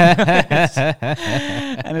 guys. And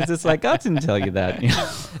it's just like, God didn't tell you that.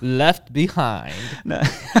 Left behind. No.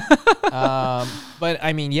 But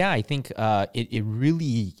I mean, yeah, I think it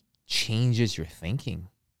really changes your thinking.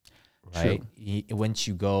 Right. Once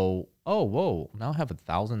you go, oh, whoa, now I have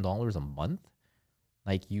 $1,000 a month.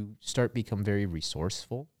 Like, you start become very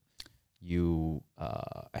resourceful. You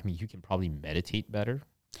can probably meditate better.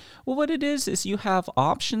 Well, what it is you have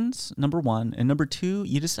options, number one, and number two,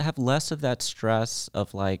 you just have less of that stress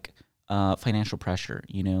of, like, financial pressure.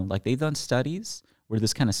 Like, they've done studies where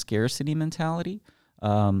this kind of scarcity mentality,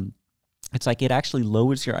 it's like it actually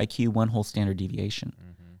lowers your IQ one whole standard deviation. Mm-hmm.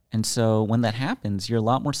 And so when that happens, you're a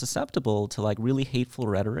lot more susceptible to, like, really hateful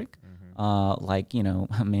rhetoric, like,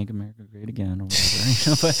 make America great again or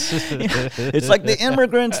whatever. But it's like the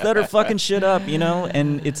immigrants that are fucking shit up,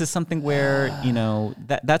 and it's just something where,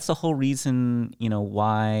 that's the whole reason,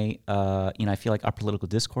 why, I feel like our political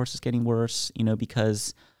discourse is getting worse,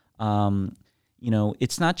 because,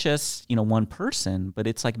 it's not just, one person, but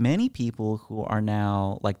it's like many people who are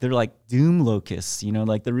now, like, they're like doom locusts,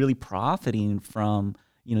 like they're really profiting from,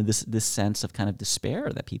 this sense of kind of despair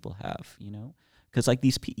that people have, because, like,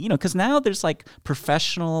 these, because now there's, like,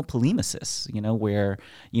 professional polemicists, where,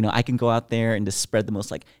 I can go out there and just spread the most,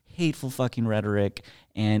 like, hateful fucking rhetoric,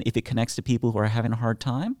 and if it connects to people who are having a hard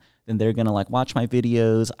time, then they're gonna, like, watch my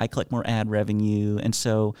videos. I collect more ad revenue, and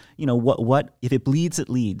so, what if it bleeds, it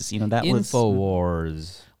leads. That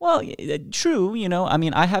InfoWars. Well, true. I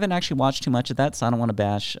mean, I haven't actually watched too much of that, so I don't want to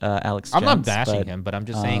bash Alex Jones. I'm not bashing him, but I'm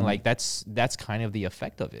just saying, like, that's kind of the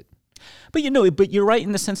effect of it. But but you're right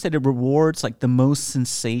in the sense that it rewards like the most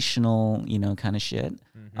sensational, kind of shit,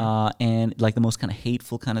 and like the most kind of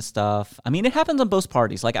hateful kind of stuff. I mean, it happens on both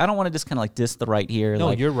parties. Like, I don't want to just kind of like diss the right here. No,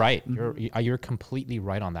 like, you're right. You're completely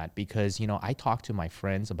right on that, because I talk to my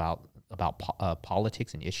friends about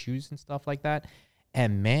politics and issues and stuff like that.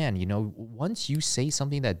 And man, once you say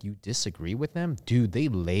something that you disagree with them, dude, they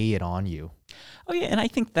lay it on you. Oh, yeah. And I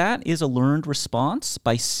think that is a learned response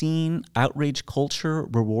by seeing outrage culture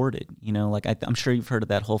rewarded. Like I'm sure you've heard of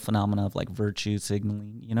that whole phenomena of like virtue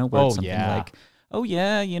signaling, where it's something like, oh,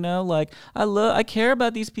 yeah, like I care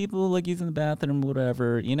about these people like using the bathroom,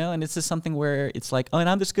 whatever, and it's just something where it's like, oh, and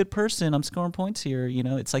I'm this good person, I'm scoring points here,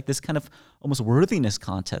 it's like this kind of almost worthiness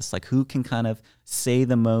contest, like who can kind of say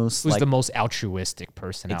the most. Who's the most altruistic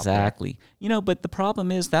person exactly. out there. But the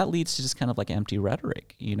problem is that leads to just kind of like empty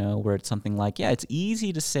rhetoric, where it's something like, yeah, it's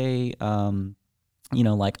easy to say,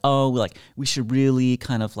 like, oh, like we should really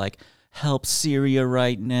kind of like help Syria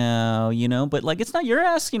right now, but like it's not your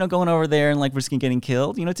ass, going over there and like risking getting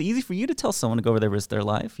killed. It's easy for you to tell someone to go over there and risk their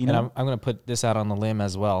life. And I'm going to put this out on the limb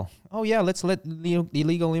as well. Oh yeah, let's let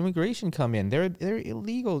illegal immigration come in. They're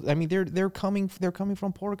illegal. I mean, they're coming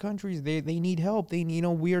from poor countries. They need help. They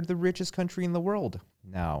we're the richest country in the world.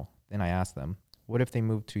 Now, then I ask them, what if they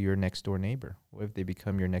move to your next door neighbor? What if they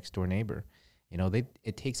become your next door neighbor?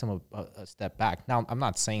 It takes them a step back. Now, I'm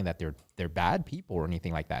not saying that they're bad people or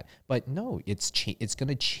anything like that, but no, it's going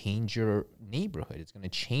to change your neighborhood. It's going to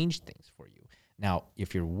change things for you. Now,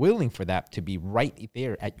 if you're willing for that to be right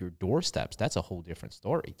there at your doorsteps, that's a whole different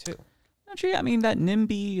story too. Actually, I mean, that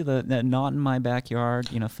NIMBY, that not in my backyard,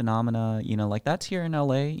 phenomena, like that's here in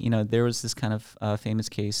LA. There was this kind of famous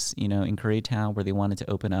case, in Koreatown where they wanted to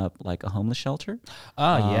open up like a homeless shelter.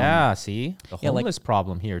 Oh, yeah. See, the homeless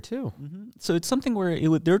problem here too. Mm-hmm. So it's something where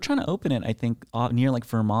they're trying to open it, I think, near like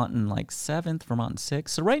Vermont and like 7th, Vermont and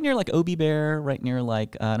 6th. So right near like Obi Bear, right near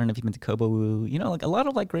like, I don't know if you've been to Kobowu, like a lot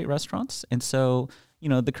of like great restaurants. And so,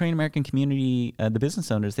 the Korean American community, the business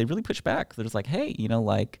owners, they really push back. They're just like, hey,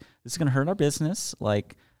 like this is going to hurt our business.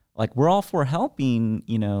 Like we're all for helping,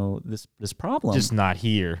 this problem. Just not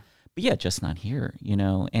here. But yeah, just not here,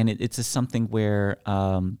 and it's just something where,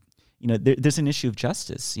 there's an issue of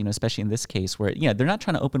justice, especially in this case where, they're not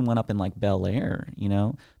trying to open one up in like Bel Air,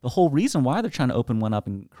 The whole reason why they're trying to open one up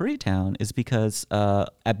in Koreatown is because by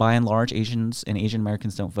and large, Asians and Asian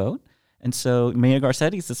Americans don't vote. And so Mayor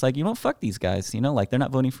Garcetti's just like, fuck these guys, like they're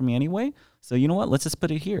not voting for me anyway. So you know what? Let's just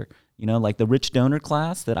put it here. Like the rich donor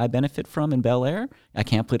class that I benefit from in Bel Air, I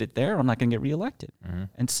can't put it there. I'm not going to get reelected. Mm-hmm.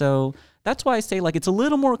 And so that's why I say like it's a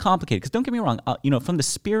little more complicated. Because don't get me wrong, from the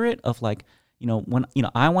spirit of like, when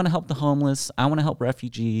I want to help the homeless, I want to help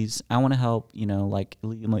refugees, I want to help like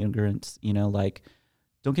illegal immigrants. Like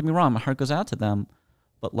don't get me wrong, my heart goes out to them,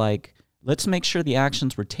 but like, let's make sure the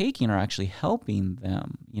actions we're taking are actually helping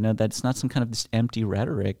them. That it's not some kind of this empty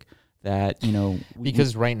rhetoric that,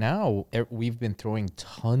 because right now we've been throwing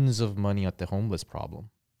tons of money at the homeless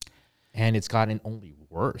problem and it's gotten only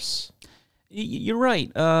worse. You're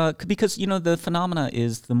right. Because, the phenomena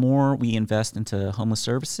is the more we invest into homeless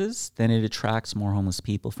services, then it attracts more homeless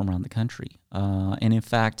people from around the country. And in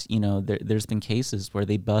fact, there's been cases where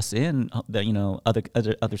they bus in,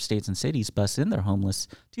 other states and cities bus in their homeless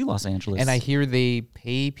to Los Angeles. And I hear they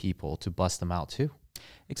pay people to bust them out too.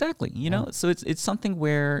 Exactly. So it's something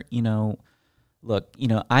where, look,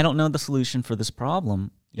 I don't know the solution for this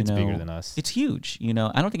problem. It's bigger than us. It's huge. I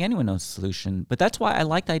don't think anyone knows the solution. But that's why I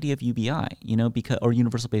like the idea of UBI, because or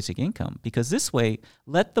universal basic income, because this way,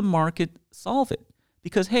 let the market solve it.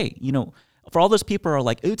 Because hey, for all those people who are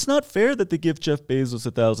like, it's not fair that they give Jeff Bezos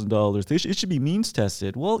 $1,000. It should be means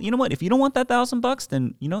tested. Well, you know what? If you don't want that $1,000,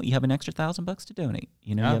 then you have an extra $1,000 to donate.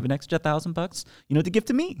 You have an extra $1,000, to give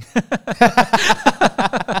to me,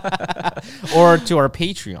 or to our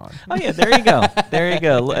Patreon. Oh yeah, there you go. There you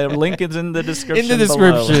go. Link is in the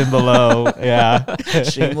description. Below. Yeah,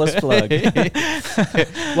 shameless plug.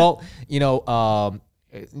 Well,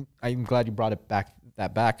 I'm glad you brought it back.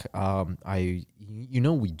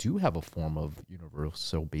 We do have a form of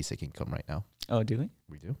universal basic income right now. Oh, do we?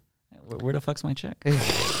 We do. Where the fuck's my check?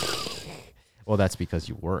 Well, that's because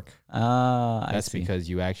you work. That's because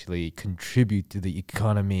you actually contribute to the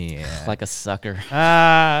economy. Yeah. Like a sucker.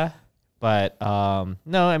 But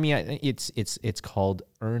no, I mean it's called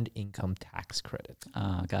earned income tax credit.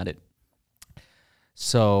 Got it.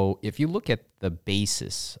 So if you look at the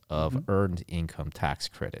basis of earned income tax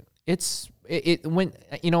credit, when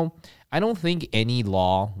I don't think any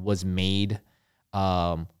law was made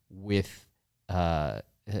with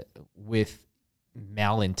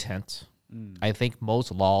malintent. I think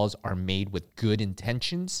most laws are made with good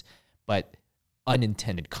intentions, but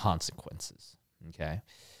unintended consequences. Okay.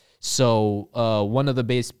 So one of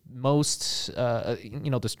the most,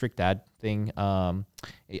 the strict dad thing,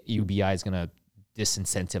 UBI is going to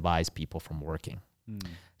disincentivize people from working.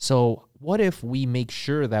 So what if we make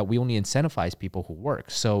sure that we only incentivize people who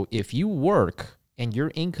work? So if you work and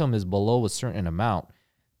your income is below a certain amount,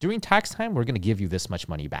 during tax time, we're going to give you this much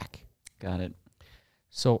money back. Got it.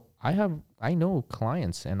 So I know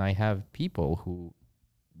clients and I have people who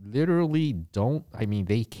literally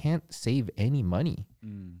they can't save any money.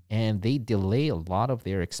 And they delay a lot of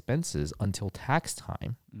their expenses until tax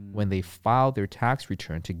time when they file their tax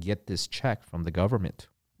return to get this check from the government.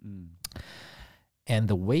 And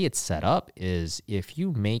the way it's set up is if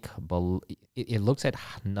you make, it looks at,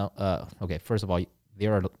 first of all,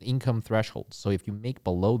 there are income thresholds. So if you make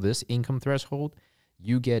below this income threshold,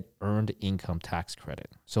 you get earned income tax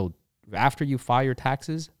credit. So after you file your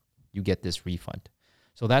taxes, you get this refund.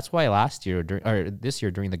 So that's why this year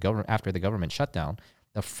after the government shutdown,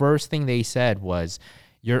 the first thing they said was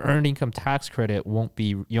your earned income tax credit won't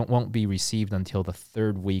be received until the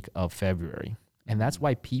third week of February. And that's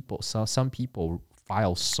why some people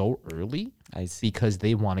file so early because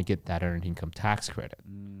they want to get that earned income tax credit.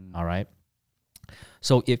 All right.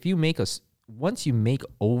 So if you once you make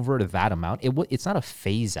over that amount, it's not a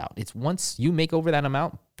phase out. It's once you make over that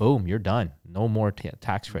amount, boom, you're done. No more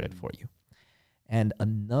tax credit for you. And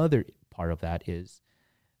another part of that is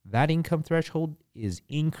that income threshold is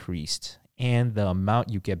increased and the amount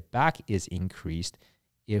you get back is increased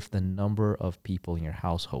if the number of people in your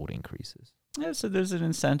household increases. Yeah, so there's an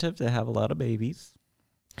incentive to have a lot of babies.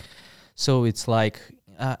 So it's like,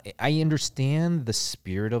 I understand the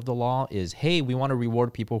spirit of the law is, hey, we want to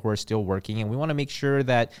reward people who are still working and we want to make sure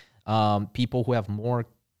that people who have more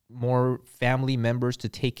family members to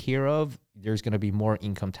take care of, there's going to be more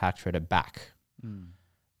income tax credit back.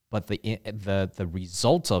 But the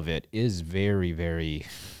result of it is very, very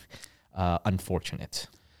unfortunate.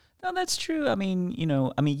 No, that's true.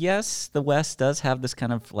 Yes, the West does have this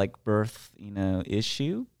kind of like birth,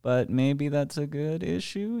 issue, but maybe that's a good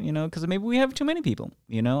issue, because maybe we have too many people,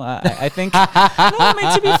 I think,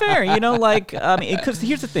 to be fair, because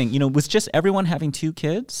here's the thing, with just everyone having 2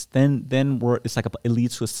 kids, then it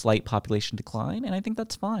leads to a slight population decline. And I think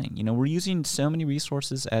that's fine. We're using so many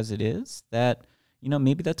resources as it is that,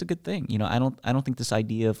 maybe that's a good thing. I don't think this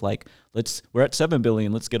idea of like, we're at 7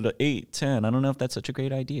 billion, let's get to 8, 10. I don't know if that's such a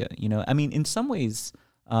great idea. In some ways,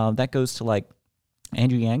 that goes to like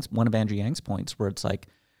one of Andrew Yang's points where it's like,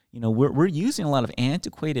 we're using a lot of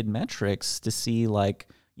antiquated metrics to see like,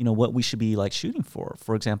 what we should be like shooting for.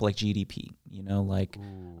 For example, like GDP,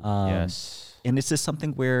 yes. And this is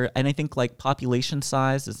something where, and I think like population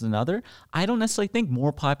size is another. I don't necessarily think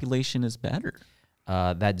more population is better.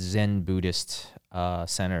 That Zen Buddhist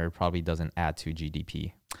center probably doesn't add to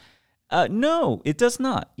GDP. No, it does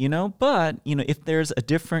not, but, if there's a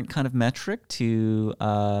different kind of metric to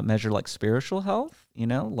measure like spiritual health,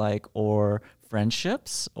 or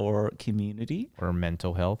friendships or community. Or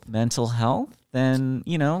mental health, then,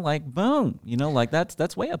 boom,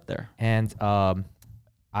 that's way up there. And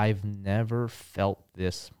I've never felt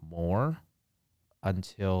this more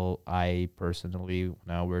until I personally,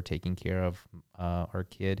 now we're taking care of our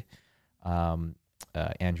kid.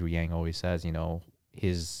 Andrew Yang always says,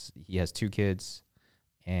 he has 2 kids,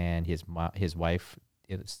 and his wife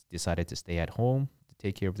decided to stay at home to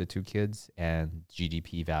take care of the 2 kids, and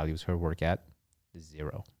GDP values her work at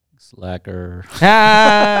 0. Slacker.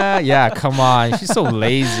 Yeah, come on. She's so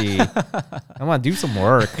lazy. Come on, do some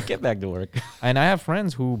work. Get back to work. And I have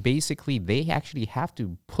friends who basically, they actually have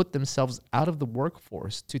to put themselves out of the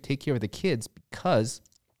workforce to take care of the kids because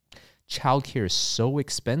childcare is so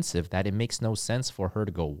expensive that it makes no sense for her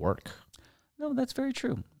to go work. No, that's very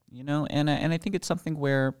true. And I think it's something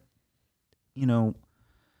where,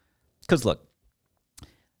 because look,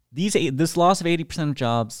 this loss of 80% of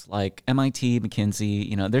jobs, like MIT,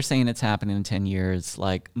 McKinsey, they're saying it's happening in 10 years,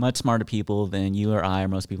 like much smarter people than you or I or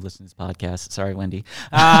most people listening to this podcast. Sorry, Wendy.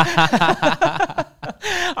 Are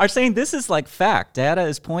saying this is like fact. Data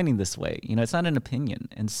is pointing this way. It's not an opinion.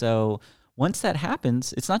 And so once that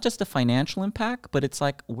happens, it's not just a financial impact, but it's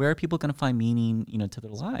like, where are people going to find meaning, to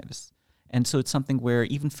their lives? And so it's something where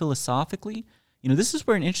even philosophically, this is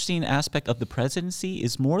where an interesting aspect of the presidency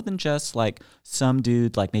is more than just like some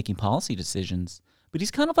dude like making policy decisions, but he's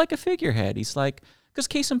kind of like a figurehead. He's like, because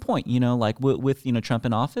case in point, like with Trump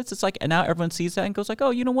in office, it's like, and now everyone sees that and goes like, oh,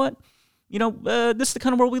 you know what? This is the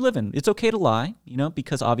kind of world we live in. It's okay to lie,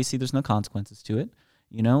 because obviously there's no consequences to it.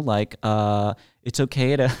 You know, like it's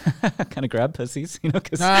okay to kind of grab pussies, you know,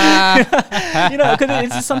 because you know, because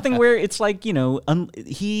it's just something where it's like, you know,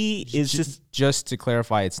 he is just to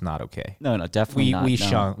clarify, it's not okay. No, definitely not.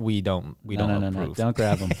 We don't approve. No, don't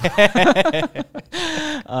grab them.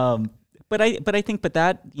 But I think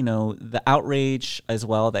that, you know, the outrage as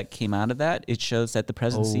well that came out of that, it shows that the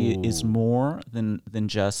presidency is more than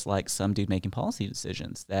just like some dude making policy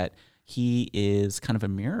decisions. That he is kind of a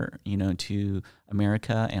mirror, you know, to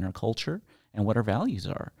America and our culture and what our values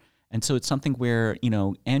are. And so it's something where, you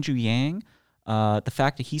know, Andrew Yang, the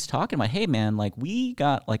fact that he's talking about, hey man, like we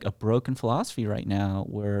got like a broken philosophy right now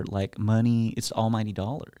where like money, it's the almighty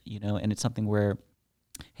dollar, you know, and it's something where,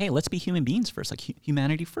 hey, let's be human beings first, like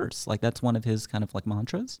humanity first. Like that's one of his kind of like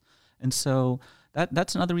mantras. And so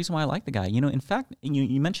that's another reason why I like the guy. You know, in fact,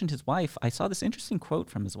 you mentioned his wife. I saw this interesting quote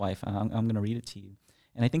from his wife. I'm going to read it to you.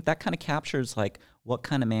 And I think that kind of captures like what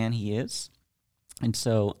kind of man he is. And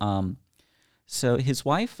so, so his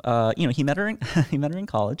wife, you know, he met her in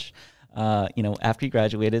college. You know, after he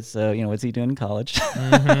graduated. So, you know, what's he doing in college?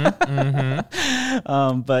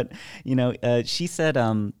 But you know, she said,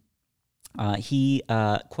 he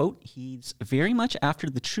quote, he's very much after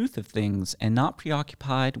the truth of things and not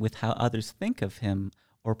preoccupied with how others think of him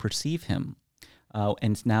or perceive him.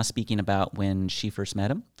 And now speaking about when she first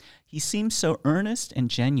met him, he seemed so earnest and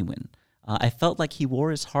genuine. I felt like he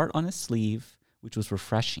wore his heart on his sleeve, which was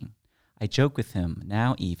refreshing. I joke with him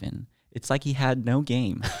now even. It's like he had no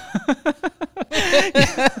game.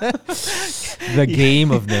 The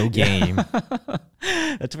game of no game.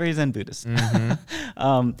 That's very Zen Buddhist.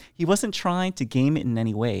 He wasn't trying to game it in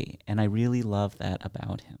any way, and I really love that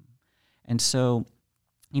about him. And so,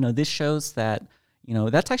 you know, this shows that, you know,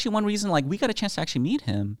 that's actually one reason, like, we got a chance to actually meet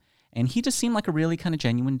him, and he just seemed like a really kind of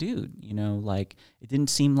genuine dude, you know, like, it didn't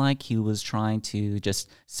seem like he was trying to just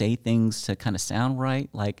say things to kind of sound right.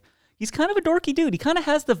 Like, he's kind of a dorky dude. He kind of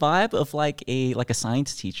has the vibe of like a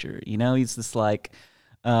science teacher, you know, he's just like,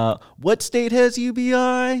 what state has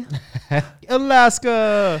UBI?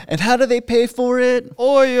 Alaska. And how do they pay for it?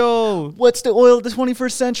 Oil. What's the oil of the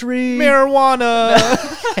 21st century? Marijuana.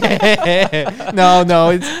 No,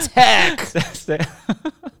 it's tech.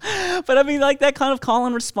 But I mean, like that kind of call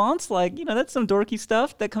and response, like, you know, that's some dorky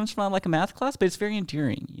stuff that comes from like a math class, but it's very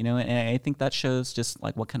endearing, you know, and I think that shows just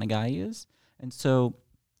like what kind of guy he is. And so,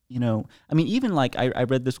 you know, I mean, even like I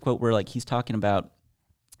read this quote where like he's talking about,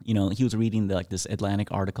 you know, he was reading this Atlantic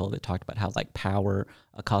article that talked about how like power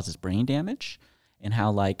causes brain damage, and how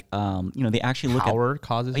like you know, they actually look at power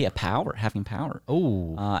causes. Oh yeah, having power.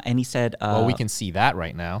 Oh, and he said, well, we can see that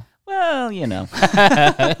right now. Well, you know,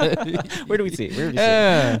 where do we see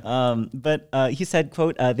it? But he said,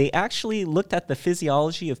 quote, they actually looked at the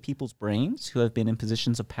physiology of people's brains who have been in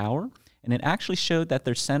positions of power, and it actually showed that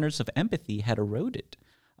their centers of empathy had eroded.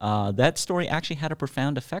 That story actually had a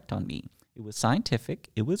profound effect on me. It was scientific,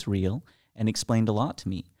 it was real, and explained a lot to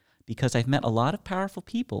me, because I've met a lot of powerful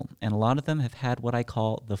people, and a lot of them have had what I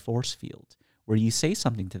call the force field, where you say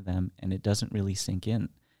something to them and it doesn't really sink in.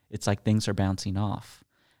 It's like things are bouncing off.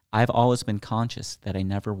 I've always been conscious that I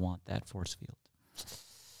never want that force field.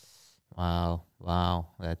 Wow,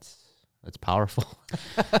 that's powerful.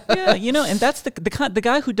 Yeah, you know, and that's the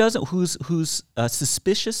guy who doesn't, who's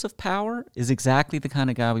suspicious of power is exactly the kind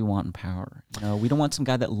of guy we want in power. You know, we don't want some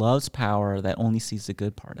guy that loves power that only sees the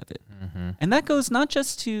good part of it. And that goes not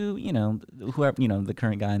just to, you know, whoever, you know, the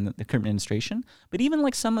current guy in the current administration, but even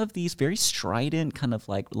like some of these very strident kind of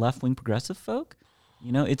like left-wing progressive folk.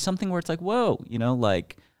 You know, it's something where it's like, whoa, you know,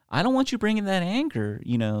 like, I don't want you bringing that anger,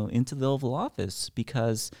 you know, into the Oval Office,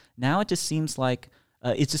 because now it just seems like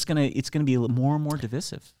it's gonna be more and more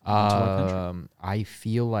divisive to our country. I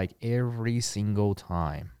feel like every single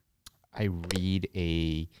time I read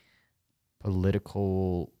a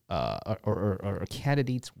political or a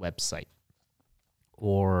candidate's website,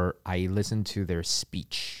 or I listen to their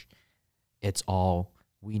speech, it's all,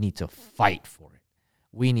 we need to fight for it.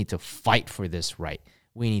 We need to fight for this right.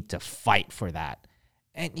 We need to fight for that.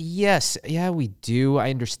 And yes, yeah, we do. I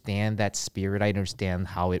understand that spirit. I understand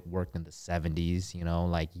how it worked in the 70s, you know,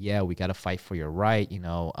 like, yeah, we got to fight for your right, you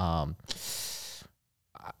know. I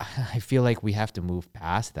feel like we have to move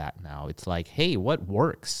past that now. It's like, hey, what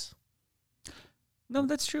works? No,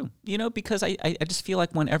 that's true. You know, because I just feel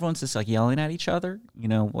like when everyone's just like yelling at each other, you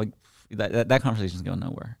know, like that conversation's going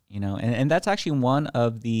nowhere, you know. And that's actually one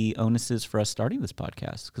of the onuses for us starting this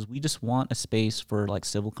podcast, because we just want a space for like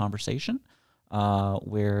civil conversation.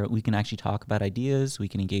 Where we can actually talk about ideas, we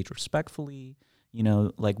can engage respectfully, you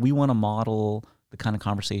know, like we want to model the kind of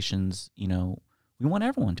conversations, you know, we want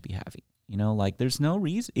everyone to be happy, you know, like there's no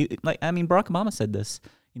reason, like, I mean, Barack Obama said this,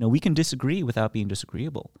 we can disagree without being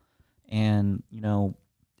disagreeable. And,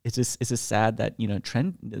 it's just sad that,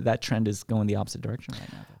 that trend is going the opposite direction right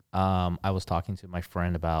now. I was talking to my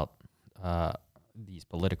friend about these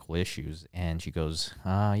political issues, and she goes,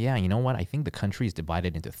 yeah, you know what? I think the country is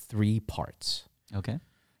divided into 3 parts. Okay.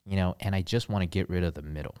 And I just want to get rid of the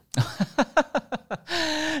middle.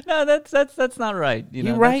 No, that's not right.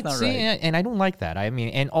 You're right. That's not See, right. and I don't like that. I mean,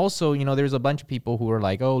 and also, there's a bunch of people who are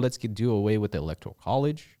like, oh, let's do away with the electoral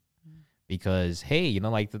college. Because, hey,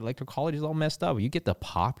 like the electoral college is all messed up. You get the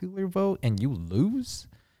popular vote and you lose.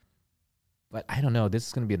 But I don't know. This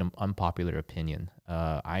is going to be an unpopular opinion.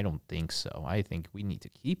 I don't think so. I think we need to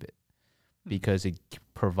keep it because it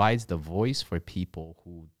provides the voice for people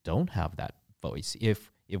who don't have that voice. If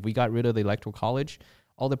we got rid of the electoral college,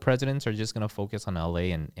 all the presidents are just going to focus on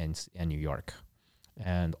LA and New York.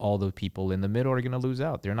 And all the people in the middle are going to lose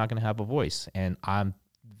out. They're not going to have a voice. And I'm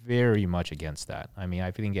very much against that. I mean, I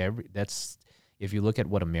think if you look at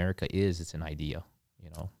what America is, it's an idea,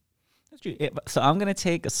 That's true. So I'm going to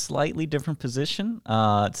take a slightly different position.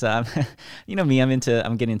 So I'm, me, I'm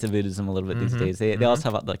getting into Buddhism a little bit these days. They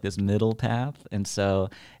also have like this middle path. And so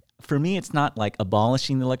for me, it's not like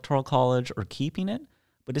abolishing the electoral college or keeping it,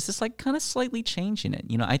 but it's just like kind of slightly changing it.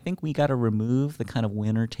 I think we got to remove the kind of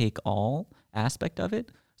winner take all aspect of it.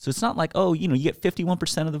 So it's not like, oh, you get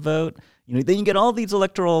 51% of the vote, then you get all these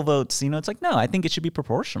electoral votes. It's like, no, I think it should be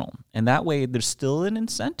proportional. And that way there's still an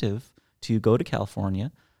incentive to go to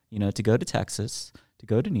California, to go to Texas, to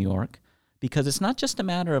go to New York, because it's not just a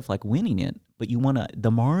matter of like winning it, but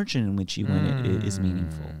the margin in which you win it is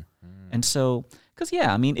meaningful. And so, because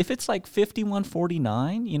if it's like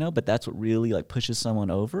 51-49, but that's what really like pushes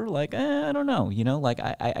someone over, like, I don't know, like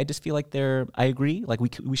I just feel like I agree, like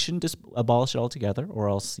we shouldn't just abolish it altogether, or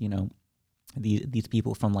else, these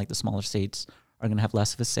people from like the smaller states are going to have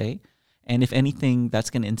less of a say. And if anything, that's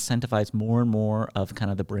going to incentivize more and more of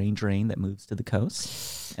kind of the brain drain that moves to the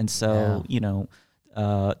coast. And so,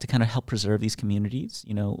 to kind of help preserve these communities,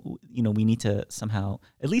 we need to somehow,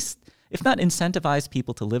 at least, if not incentivize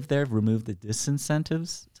people to live there, remove the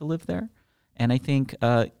disincentives to live there. And I think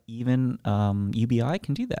even UBI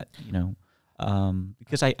can do that,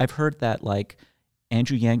 because I've heard that like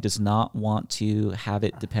Andrew Yang does not want to have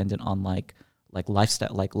it dependent on like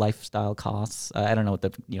lifestyle costs. I don't know what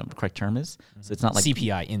the correct term is. So it's not like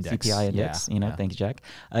CPI index. Yeah. Thank you, Jack.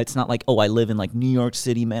 It's not like, oh, I live in like New York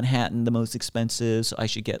City, Manhattan, the most expensive, so I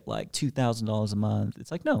should get like $2,000 a month.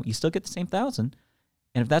 It's like, no, you still get the same $1,000,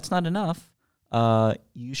 and if that's not enough,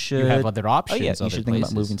 you should. You have other options. You should think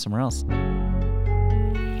about moving somewhere else.